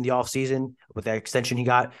 raise in the offseason. With that extension he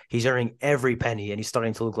got, he's earning every penny, and he's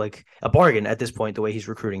starting to look like a bargain at this point, the way he's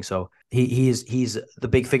recruiting. So he's the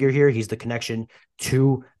big figure here. He's the connection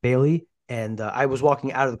to Bailey. And I was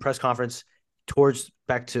walking out of the press conference towards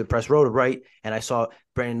back to press row to right, and I saw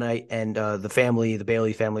Brandon Knight and the family, the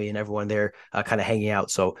Bailey family, and everyone there kind of hanging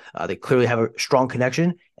out. So they clearly have a strong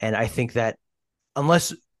connection. And I think that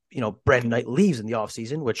unless Brandon Knight leaves in the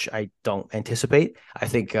offseason, which I don't anticipate, I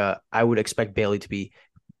think I would expect Bailey to be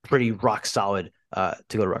pretty rock solid to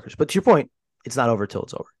go to Rutgers. But to your point, it's not over till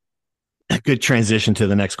it's over. A good transition to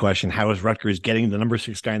the next question. How is Rutgers getting the number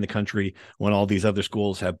 6 guy in the country when all these other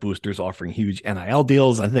schools have boosters offering huge NIL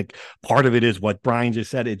deals? I think part of it is what Brian just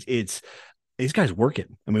said. It's these guys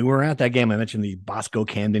working. I mean, we were at that game. I mentioned the Bosco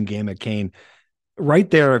Camden game at Kane. Right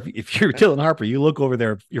there, if you're Dylan Harper, you look over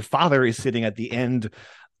there, your father is sitting at the end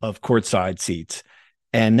of courtside seats.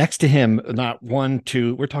 And next to him, not 1,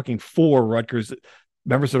 2, we're talking 4 Rutgers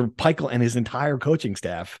members of Peichel and his entire coaching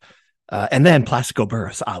staff. And then Plaxico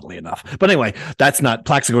Burris, oddly enough. But anyway,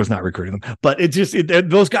 Plaxico's not recruiting them. But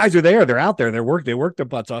those guys are there. They're out there. They work their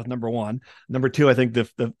butts off, number one. Number two, I think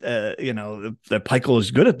the Peichel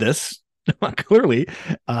is good at this, clearly.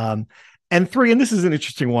 And 3, and this is an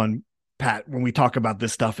interesting one, Pat, when we talk about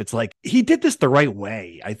this stuff, it's like he did this the right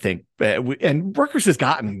way, I think. And Rutgers has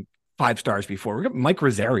gotten 5 stars before. We got Mike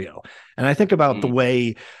Rosario. And I think about the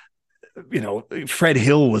way, Fred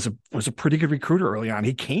Hill was a pretty good recruiter early on.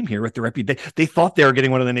 He came here with the reputation. They thought they were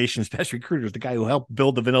getting one of the nation's best recruiters, the guy who helped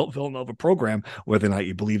build the Villanova program, whether or not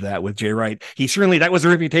you believe that with Jay Wright. that was a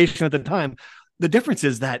reputation at the time. The difference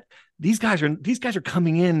is that these guys are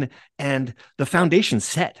coming in and the foundation's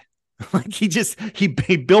set. Like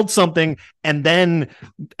he built something and then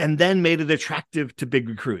made it attractive to big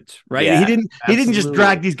recruits, right? Yeah, he didn't just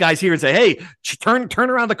drag these guys here and say, "Hey, turn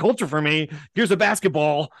around the culture for me. Here's a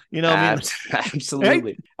basketball." Absolutely,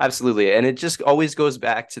 right? Absolutely, and it just always goes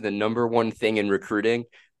back to the number one thing in recruiting.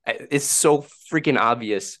 It's so freaking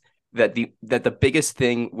obvious that the biggest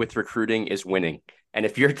thing with recruiting is winning. And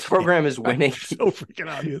if your program is winning, so freaking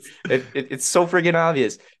obvious. It's so freaking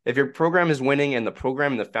obvious. If your program is winning and the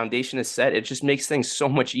program and the foundation is set, it just makes things so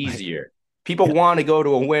much easier. People want to go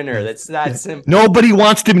to a winner. That's that simple. No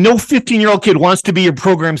 15-year-old kid wants to be your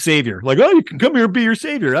program savior. Like, oh, you can come here and be your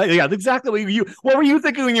savior. Yeah, that's exactly what were you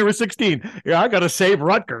thinking when you were 16? Yeah, I got to save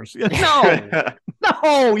Rutgers.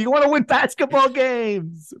 No, you want to win basketball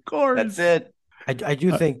games. Of course. That's it. I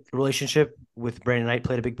do think the relationship with Brandon Knight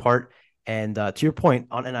played a big part. And to your point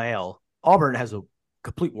on NIL, Auburn has a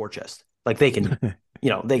complete war chest. Like they can, they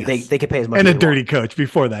can pay as much. And as a dirty coach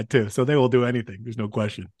before that too, so they will do anything. There's no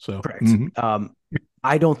question. So correct.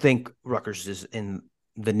 I don't think Rutgers is in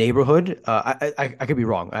the neighborhood. I could be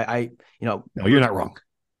wrong. No, you're not wrong.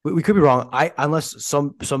 We could be wrong. Unless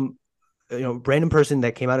some random person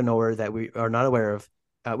that came out of nowhere that we are not aware of,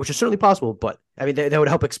 which is certainly possible. But I mean, that would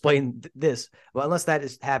help explain this. Well, unless that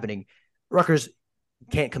is happening, Rutgers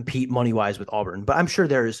can't compete money-wise with Auburn, but I'm sure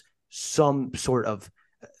there's some sort of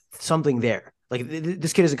something there. Like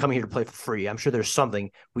this kid isn't coming here to play for free. I'm sure there's something.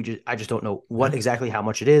 I just don't know what exactly how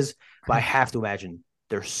much it is, but I have to imagine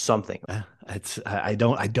there's something. I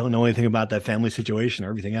don't know anything about that family situation or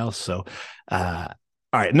everything else. So, all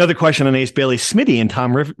right, another question on Ace Bailey. Smitty and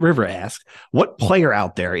Tom River asked, what player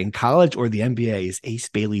out there in college or the NBA is Ace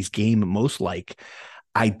Bailey's game most like?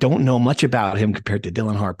 I don't know much about him compared to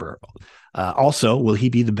Dylan Harper. Also, will he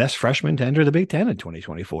be the best freshman to enter the Big Ten in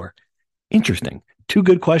 2024? Interesting. 2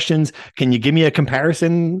 good questions. Can you give me a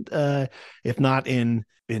comparison, if not in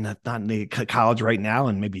the college right now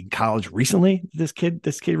and maybe college recently? This kid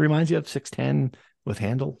reminds you of 6'10" with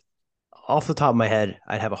handle? Off the top of my head,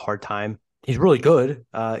 I'd have a hard time. He's really good.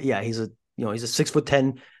 He's a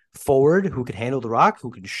 6'10" forward who can handle the rock,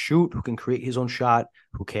 who can shoot, who can create his own shot,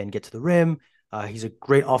 who can get to the rim. He's a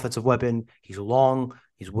great offensive weapon. He's long.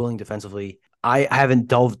 He's willing defensively. I haven't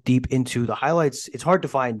delved deep into the highlights. It's hard to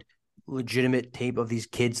find legitimate tape of these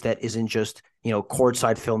kids that isn't just,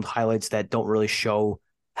 courtside filmed highlights that don't really show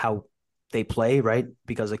how they play, right?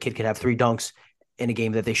 Because a kid could have 3 dunks in a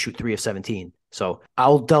game that they shoot 3 of 17. So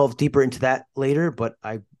I'll delve deeper into that later, but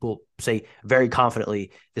I will say very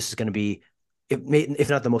confidently this is going to be, if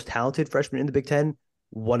not the most talented freshman in the Big Ten,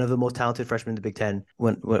 one of the most talented freshmen in the Big Ten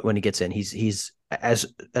when he gets in. He's as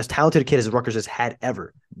talented a kid as Rutgers has had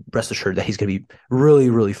ever. Rest assured that he's going to be really,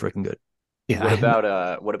 really freaking good.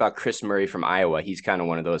 Yeah. What about Chris Murray from Iowa? He's kind of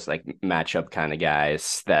one of those like matchup kind of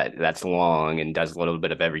guys that's long and does a little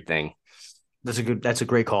bit of everything. That's a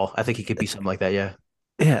great call. I think he could be something like that. Yeah.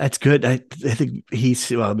 Yeah, that's good. I think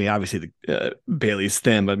well, I mean, obviously Bailey's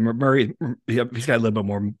thin, but Murray, he's got a little bit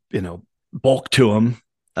more, bulk to him.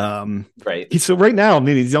 Right. So right now, I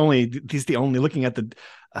mean, he's the only looking at the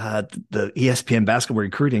ESPN basketball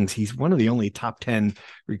recruitings. He's one of the only top 10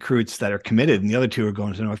 recruits that are committed, and the other two are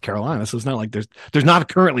going to North Carolina. So it's not like there's not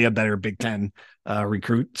currently a better Big Ten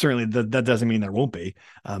recruit. Certainly, that doesn't mean there won't be.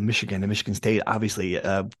 Michigan and Michigan State, obviously,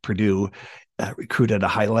 Purdue. Recruit at a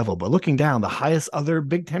high level, but looking down, the highest other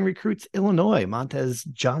Big Ten recruits, Illinois, Montez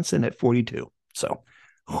Johnson at 42. So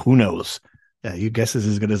who knows? Your guess is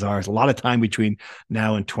as good as ours. A lot of time between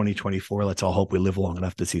now and 2024. Let's all hope we live long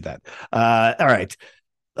enough to see that. All right.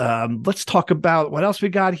 Let's talk about what else we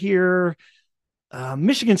got here.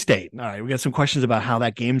 Michigan State. All right, we got some questions about how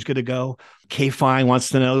that game's going to go. K Fine wants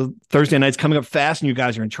to know Thursday night's coming up fast, and you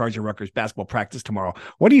guys are in charge of Rutgers basketball practice tomorrow.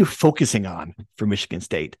 What are you focusing on for Michigan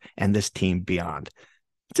State and this team beyond?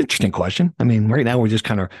 It's an interesting question. I mean, right now we're just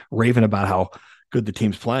kind of raving about how good the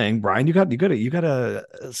team's playing. Brian, you got a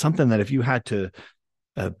something that if you had to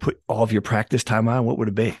put all of your practice time on, what would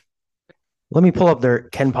it be? Let me pull up their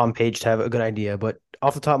KenPom page to have a good idea, but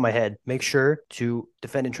off the top of my head, make sure to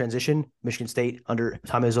defend in transition. Michigan State under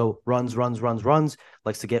Tom Izzo runs,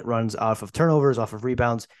 likes to get runs off of turnovers, off of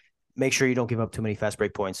rebounds. Make sure you don't give up too many fast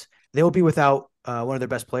break points. They will be without one of their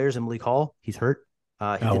best players in Malik Hall. He's hurt. He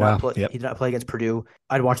did not play against Purdue.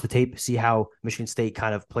 I'd watch the tape, see how Michigan State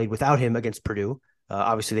kind of played without him against Purdue.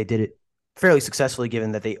 Obviously, they did it fairly successfully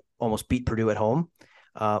given that they almost beat Purdue at home.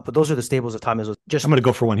 But those are the staples of Tom Izzo. I'm going to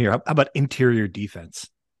go for one here. How about interior defense?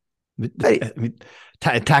 I mean,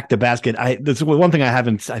 attack the basket. This is one thing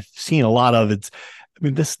I've seen a lot of.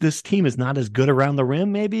 This team is not as good around the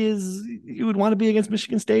rim, maybe as you would want to be against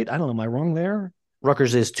Michigan State. I don't know. Am I wrong there?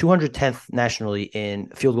 Rutgers is 210th nationally in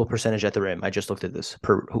field goal percentage at the rim. I just looked at this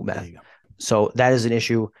per hoop math. So that is an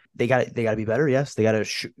issue. They got to be better. Yes, they got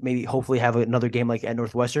to maybe hopefully have another game like at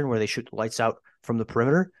Northwestern where they shoot the lights out from the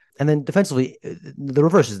perimeter. And then defensively, the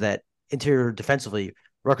reverse is that interior defensively,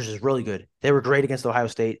 Rutgers is really good. They were great against Ohio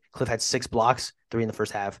State. Cliff had 6 blocks, 3 in the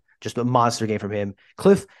first half. Just a monster game from him.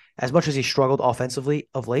 Cliff, as much as he struggled offensively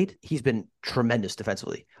of late, he's been tremendous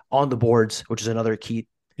defensively on the boards, which is another key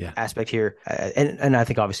aspect here. And I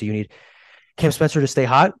think obviously you need Cam Spencer to stay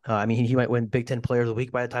hot. I mean, he might win Big Ten Player of the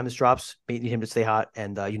Week by the time this drops. You need him to stay hot.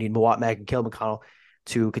 And you need Mawot Mag and Caleb McConnell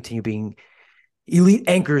to continue being elite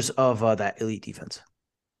anchors of that elite defense.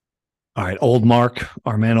 All right, old Mark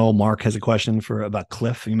has a question about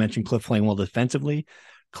Cliff. You mentioned Cliff playing well defensively.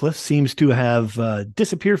 Cliff seems to have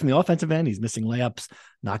disappeared from the offensive end. He's missing layups,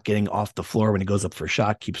 not getting off the floor when he goes up for a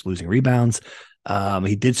shot, keeps losing rebounds.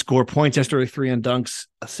 He did score points yesterday, 3 on dunks,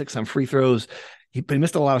 6 on free throws. But he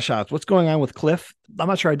missed a lot of shots. What's going on with Cliff? I'm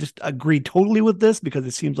not sure I just agree totally with this because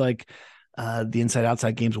it seems like the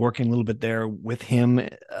inside-outside game's working a little bit there with him.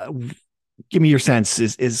 Give me your sense.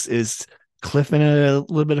 Is Cliff in a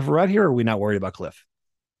little bit of a rut here, or are we not worried about Cliff?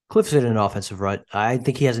 Cliff's in an offensive rut. I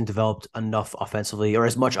think he hasn't developed enough offensively or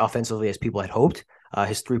as much offensively as people had hoped.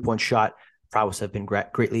 His 3-point shot prowess have been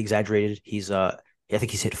greatly exaggerated. I think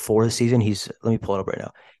he's hit 4 this season. Let me pull it up right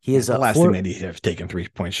now. He is the last thing that he's taken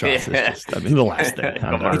 3-point shots. The last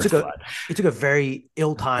thing. He took a very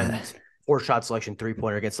ill-timed 4-shot selection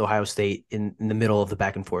 3-pointer against Ohio State in the middle of the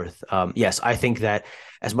back and forth. Yes, I think that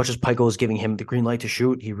as much as Pico is giving him the green light to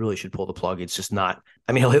shoot, he really should pull the plug. It's just not.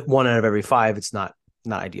 I mean, he'll hit 1 out of every 5. It's not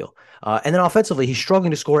ideal. And then offensively, he's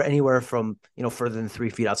struggling to score anywhere from further than 3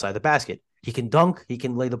 feet outside the basket. He can dunk. He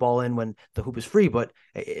can lay the ball in when the hoop is free, but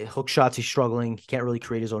hook shots, he's struggling. He can't really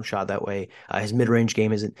create his own shot that way. His mid-range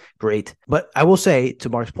game isn't great. But I will say, to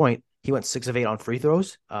Mark's point, he went 6 of 8 on free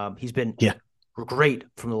throws. He's been great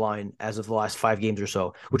from the line as of the last 5 games or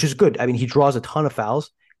so, which is good. I mean, he draws a ton of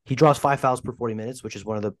fouls. He draws 5 fouls per 40 minutes, which is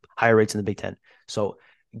one of the higher rates in the Big Ten. So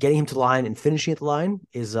getting him to the line and finishing at the line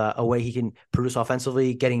is a way he can produce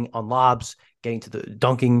offensively, getting on lobs, getting to the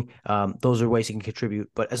dunking. Those are ways he can contribute.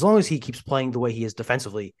 But as long as he keeps playing the way he is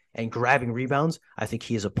defensively and grabbing rebounds, I think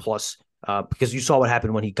he is a plus because you saw what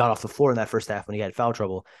happened when he got off the floor in that first half when he had foul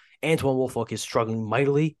trouble. Antoine Woolfolk is struggling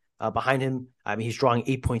mightily behind him. I mean, he's drawing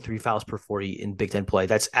 8.3 fouls per 40 in Big Ten play.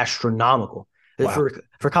 That's astronomical. Wow.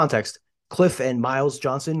 For context, Cliff and Miles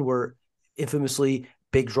Johnson were infamously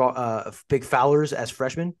big foulers as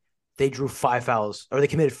freshmen. They drew 5 fouls, or they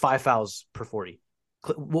committed 5 fouls per 40.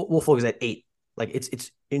 Woolfolk is at 8. Like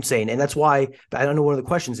it's insane, and that's why. I don't know. One of the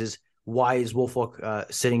questions is why is Woolfolk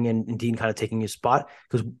sitting and Dean kind of taking his spot,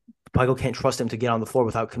 because Pico can't trust him to get on the floor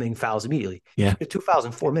without committing fouls immediately. Yeah, 2 fouls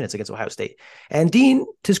in 4 minutes against Ohio State, and Dean,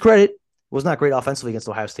 to his credit, was not great offensively against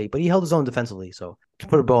Ohio State, but he held his own defensively. So to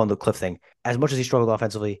put a bow on the Cliff thing, as much as he struggled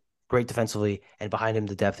offensively, great defensively, and behind him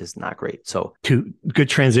the depth is not great. So good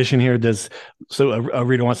transition here. A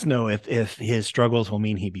reader wants to know if his struggles will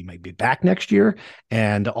mean might be back next year,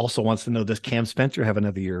 and also wants to know, does Cam Spencer have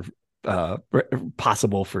another year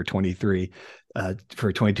possible for 23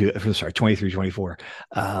 for 22 sorry 23 24?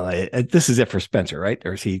 This is it for Spencer, right?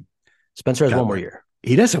 Or is he? Spencer has one more year.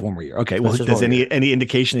 He does have one more year. Okay. Well, does any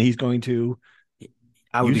indication that he's going to?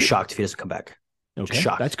 I would be shocked if he doesn't come back. Okay,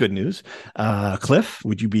 shocked. That's good news. Cliff,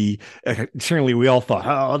 would you be? Certainly, we all thought,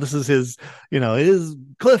 oh, this is his. Is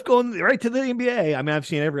Cliff going right to the NBA? I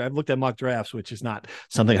mean, I've looked at mock drafts, which is not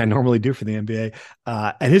something I normally do for the NBA,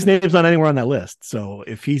 and his name's not anywhere on that list. So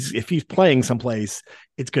if he's playing someplace,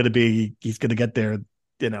 he's going to get there,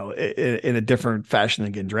 in a different fashion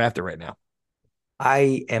than getting drafted right now.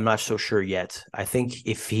 I am not so sure yet. I think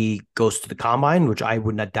if he goes to the combine, which I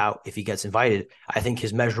would not doubt if he gets invited, I think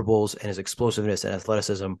his measurables and his explosiveness and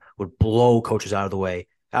athleticism would blow coaches out of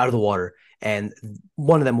the water. And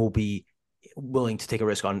one of them will be willing to take a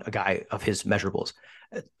risk on a guy of his measurables.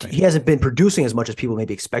 Right. He hasn't been producing as much as people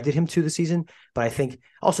maybe expected him to this season, but I think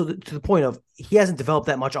also to the point of he hasn't developed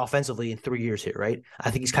that much offensively in 3 years here, right?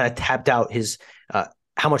 I think he's kind of tapped out his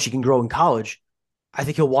how much he can grow in college. I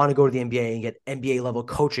think he'll want to go to the NBA and get NBA level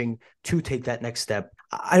coaching to take that next step.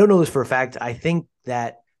 I don't know this for a fact. I think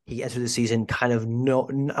that he entered the season kind of I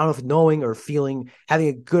don't know if knowing or feeling, having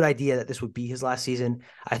a good idea that this would be his last season.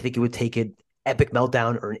 I think it would take an epic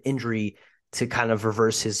meltdown or an injury to kind of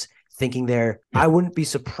reverse his thinking there. I wouldn't be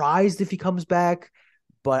surprised if he comes back,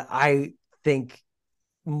 but I think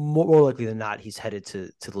more likely than not, he's headed to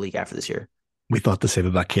the league after this year. We thought the same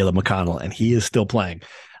about Caleb McConnell, and he is still playing.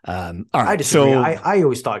 All right, I disagree. I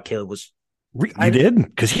always thought Caleb was. You did?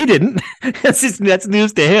 Because he didn't. That's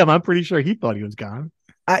news to him. I'm pretty sure he thought he was gone.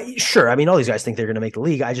 Sure. I mean, all these guys think they're going to make the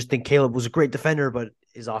league. I just think Caleb was a great defender, but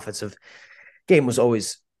his offensive game was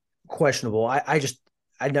always questionable. I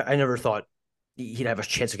never thought he'd have a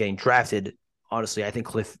chance of getting drafted. Honestly, I think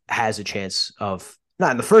Cliff has a chance of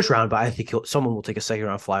not in the first round, but I think someone will take a second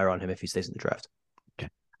round flyer on him if he stays in the draft.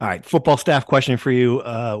 All right, football staff question for you.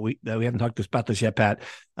 We haven't talked about this yet, Pat.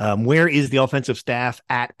 Where is the offensive staff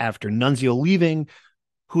at after Nunzio leaving?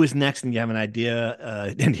 Who is next? And you have an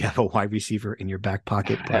idea? And you have a wide receiver in your back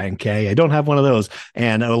pocket, Brian Kay. I don't have one of those.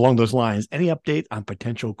 And along those lines, any update on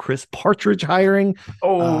potential Chris Partridge hiring?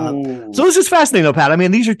 So this is fascinating, though, Pat. I mean,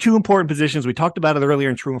 these are two important positions. We talked about it earlier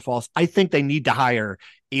in True and False. I think they need to hire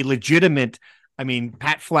a legitimate. I mean,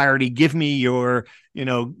 Pat Flaherty, give me your,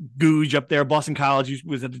 Googe up there, Boston College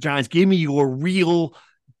was at the Giants. Give me your real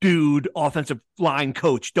dude offensive line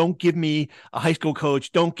coach. Don't give me a high school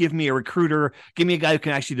coach. Don't give me a recruiter. Give me a guy who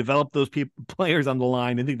can actually develop those players on the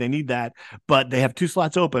line. I think they need that, but they have 2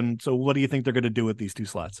 slots open. So what do you think they're going to do with these 2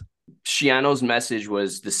 slots? Schiano's message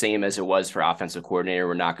was the same as it was for offensive coordinator.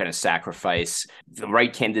 We're not going to sacrifice the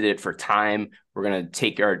right candidate for time. We're going to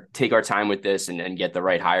take our time with this and get the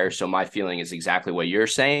right hire. So my feeling is exactly what you're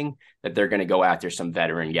saying, that they're going to go after some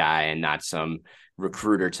veteran guy and not some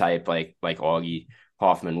recruiter type like Augie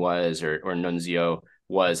Hoffman was or Nunzio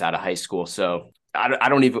was out of high school. So I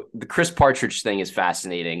don't even, the Chris Partridge thing is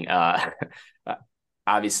fascinating.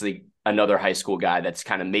 Obviously another high school guy that's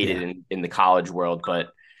kind of made it in the college world, but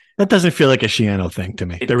that doesn't feel like a Schiano thing to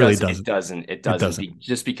me. It really doesn't. It doesn't.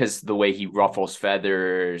 Just because the way he ruffles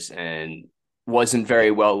feathers and wasn't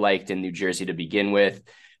very well liked in New Jersey to begin with.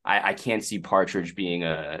 I can't see Partridge being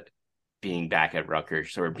back at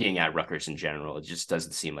Rutgers or being at Rutgers in general. It just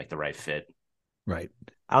doesn't seem like the right fit. Right.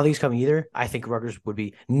 I don't think he's coming either. I think Rutgers would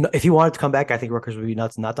be, if he wanted to come back, I think Rutgers would be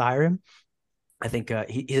nuts not to hire him. I think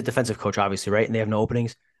he's a defensive coach, obviously, right? And they have no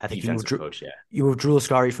openings. I think you move Drew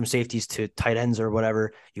Lascari from safeties to tight ends or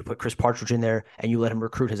whatever. You put Chris Partridge in there and you let him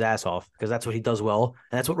recruit his ass off because that's what he does well.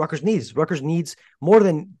 And that's what Rutgers needs. Rutgers needs more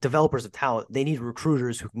than developers of talent. They need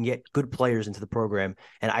recruiters who can get good players into the program.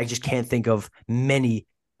 And I just can't think of many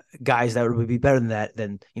guys that would be better than that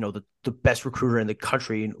than, the best recruiter in the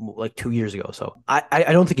country like 2 years ago. So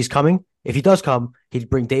I don't think he's coming. If he does come, he'd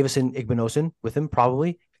bring Davison Igbinosun with him,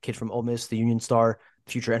 probably. Kid from Ole Miss, the Union Star,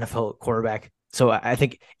 future NFL quarterback. So I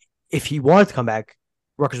think if he wanted to come back,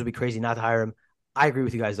 Rutgers would be crazy not to hire him. I agree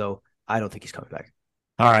with you guys, though. I don't think he's coming back.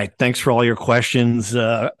 All right. Thanks for all your questions.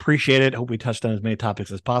 Appreciate it. Hope we touched on as many topics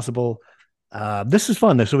as possible. This is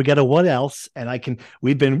fun. So we got a what else, and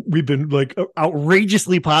we've been like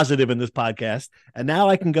outrageously positive in this podcast, and now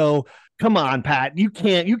I can go. Come on, Pat. You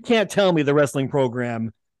can't tell me the wrestling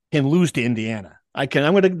program can lose to Indiana.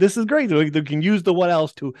 This is great. We can use the what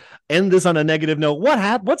else to end this on a negative note. What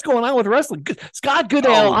happened? What's going on with wrestling? Scott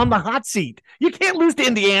Goodale on the hot seat. You can't lose to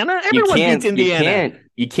Indiana. Everyone beats Indiana.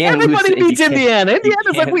 You can't Everybody lose to, beats Indiana.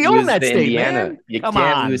 Indiana's like, we own that state, Indiana. man. You Come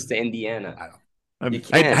can't on. lose to Indiana. I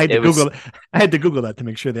had to Google that to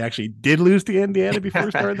make sure they actually did lose to Indiana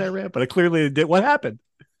before starting that rant, but clearly they did. What happened?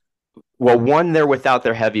 Well, one, they're without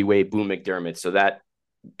their heavyweight Boo McDermott, so that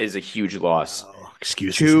is a huge loss.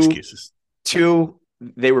 Excuses. Two,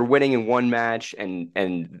 they were winning in one match,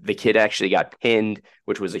 and the kid actually got pinned,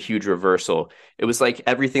 which was a huge reversal. It was like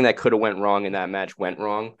everything that could have went wrong in that match went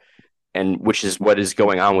wrong, and which is what is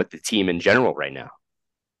going on with the team in general right now.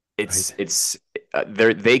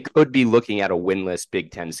 They could be looking at a winless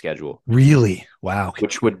Big Ten schedule. Really? Wow.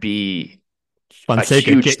 Which would be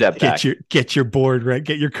Fonseca, a huge step back. Get your board ready.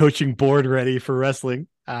 Get your coaching board ready for wrestling.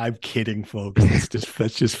 I'm kidding, folks.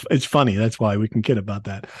 It's funny. That's why we can kid about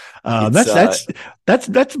that. That's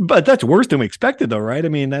worse than we expected, though, right? I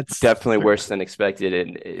mean, that's definitely worse than expected,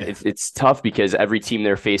 and it's tough because every team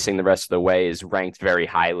they're facing the rest of the way is ranked very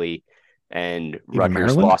highly, and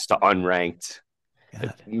Rutgers lost to unranked.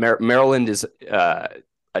 Yeah. Maryland is a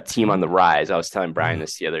team on the rise. I was telling Brian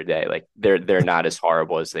this the other day. Like they're not as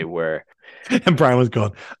horrible as they were. And Brian was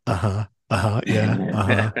going, yeah.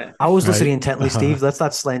 I was listening intently, Steve. Let's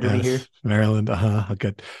not slander me here. Maryland, I'll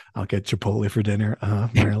get Chipotle for dinner.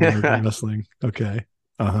 Maryland wrestling. Okay.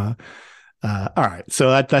 All right.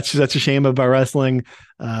 So that's a shame about wrestling.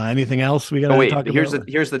 Anything else we got to talk about?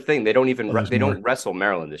 Here's the thing. They don't even don't wrestle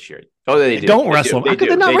Maryland this year. Oh, they do. Don't wrestle. How could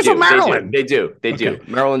they not wrestle Maryland? They do.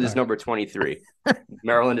 Maryland is number 23.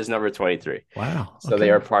 Maryland is number 23. Wow. So they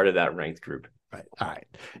are part of that ranked group. Right. All right.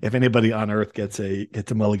 If anybody on earth gets a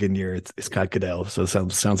mulligan year, it's Scott Goodale. So it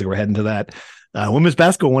sounds like we're heading to that. Women's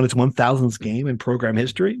basketball won its 1,000th game in program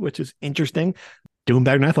history, which is interesting. Doing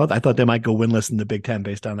better than I thought. I thought they might go winless in the Big Ten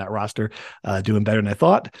based on that roster. Doing better than I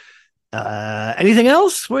thought. Anything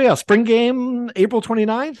else? Well, yeah, spring game, April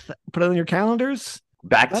 29th. Put it on your calendars.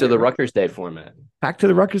 Back to the Rutgers Day format.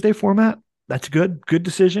 That's good. Good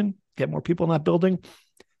decision. Get more people in that building.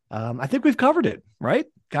 I think we've covered it, right,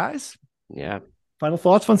 guys? Yeah. Final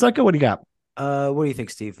thoughts, Fonseca? What do you got? What do you think,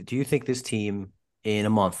 Steve? Do you think this team in a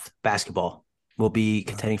month, basketball, will be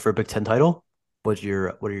contending for a Big Ten title? What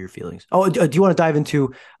are your feelings? Oh, do you want to dive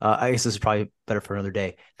into? I guess this is probably better for another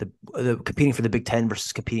day. The competing for the Big Ten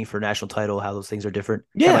versus competing for a national title, how those things are different.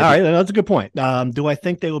 Yeah, all right, that's a good point. Do I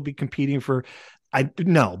think they will be competing for?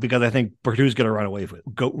 No, because I think Purdue's going to run away.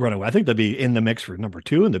 I think they'll be in the mix for number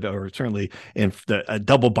 2, or certainly in a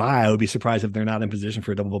double bye. I would be surprised if they're not in position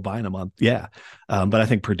for a double bye in a month. Yeah, but I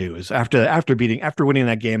think Purdue is after winning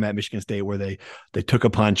that game at Michigan State where they took a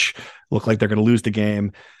punch, looked like they're going to lose the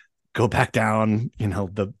game, go back down.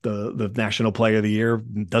 The national player of the year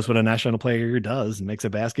does what a national player of the year does and makes a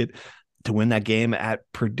basket to win that game at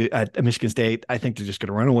Purdue at Michigan State. I think they're just going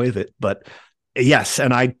to run away with it, but. Yes,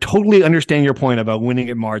 and I totally understand your point about winning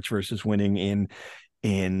in March versus winning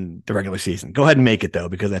in the regular season. Go ahead and make it, though,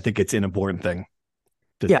 because I think it's an important thing.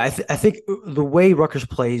 I think the way Rutgers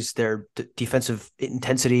plays their defensive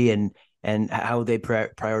intensity and how they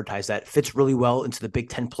prioritize that fits really well into the Big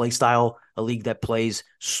Ten play style, a league that plays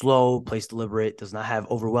slow, plays deliberate, does not have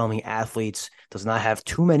overwhelming athletes, does not have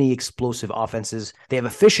too many explosive offenses. They have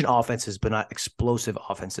efficient offenses, but not explosive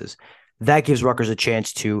offenses. That gives Rutgers a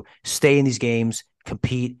chance to stay in these games,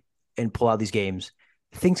 compete, and pull out these games.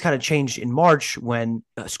 Things kind of changed in March when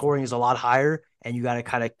scoring is a lot higher and you got to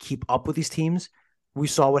kind of keep up with these teams. We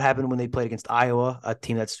saw what happened when they played against Iowa, a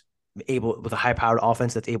team that's able, with a high-powered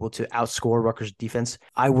offense, that's able to outscore Rutgers' defense.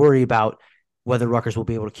 I worry about whether Rutgers will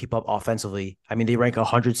be able to keep up offensively. I mean, they rank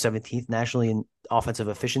 117th nationally in offensive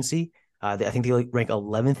efficiency. I think they rank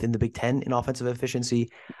 11th in the Big Ten in offensive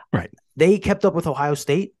efficiency. Right. They kept up with Ohio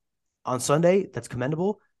State on Sunday. That's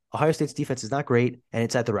commendable. Ohio State's defense is not great, and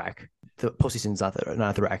it's at the rack. The postseason is not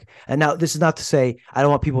at the rack. And now this is not to say I don't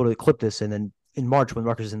want people to clip this and then in March when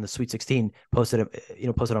Rutgers is in the Sweet 16 posted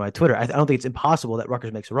on my Twitter. I don't think it's impossible that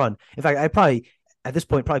Rutgers makes a run. In fact, I probably at this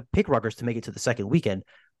point pick Rutgers to make it to the second weekend.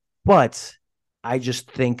 But I just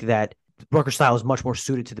think that Rutgers style is much more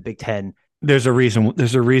suited to the Big Ten. There's a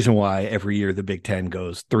reason why every year the Big Ten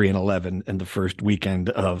goes 3-11 in the first weekend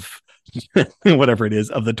of whatever it is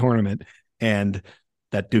of the tournament, and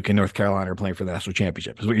that Duke and North Carolina are playing for the national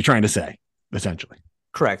championship is what you're trying to say, essentially.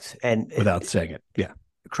 Correct. And without saying it. Yeah.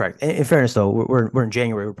 Correct. And in fairness, though, we're in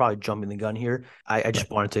January. We're probably jumping the gun here. I just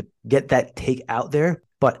wanted to get that take out there.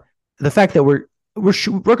 But the fact that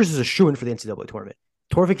Rutgers is a shoo-in for the NCAA tournament.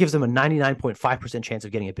 Torvik gives them a 99.5% chance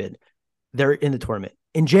of getting a bid. They're in the tournament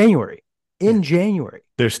in January.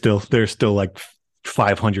 They're still like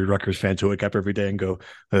 500 Rutgers fans who wake up every day and go,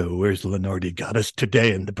 "Oh, where's Lenardi got us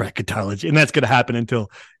today in the bracketology?" And that's going to happen until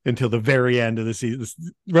the very end of the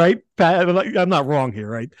season, right? Pat, I'm not wrong here,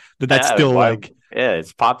 right? That's still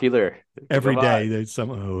it's popular every day. There's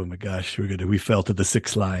some. Oh my gosh, we fell to the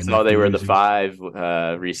 6th line. So they were the 5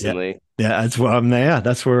 recently. Yeah, that's where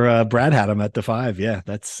that's where Brad had them at the 5. Yeah,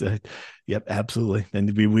 that's yep, absolutely. And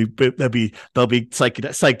they'll be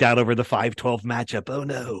psyched out over the 5-12 matchup. Oh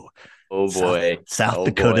no. Oh boy. South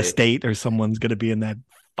Dakota State or someone's going to be in that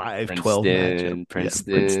 5-12 matchup.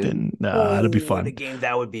 Princeton. No, that'll be fun. What a game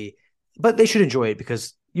that would be. But they should enjoy it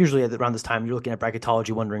because usually around this time you're looking at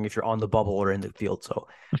bracketology wondering if you're on the bubble or in the field. So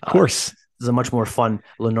of course, this is a much more fun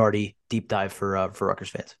Lenardi deep dive for Rutgers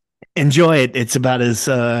fans. Enjoy it. It's about as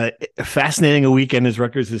fascinating a weekend as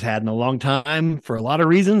Rutgers has had in a long time for a lot of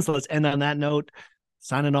reasons. Let's end on that note.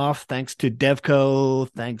 Signing off. Thanks to Devco.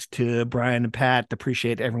 Thanks to Brian and Pat.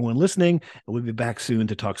 Appreciate everyone listening. And we'll be back soon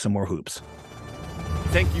to talk some more hoops.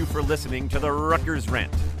 Thank you for listening to the Rutgers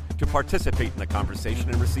Rant. To participate in the conversation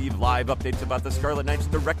and receive live updates about the Scarlet Knights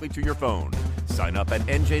directly to your phone, sign up at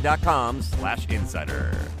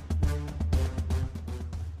nj.com/insider.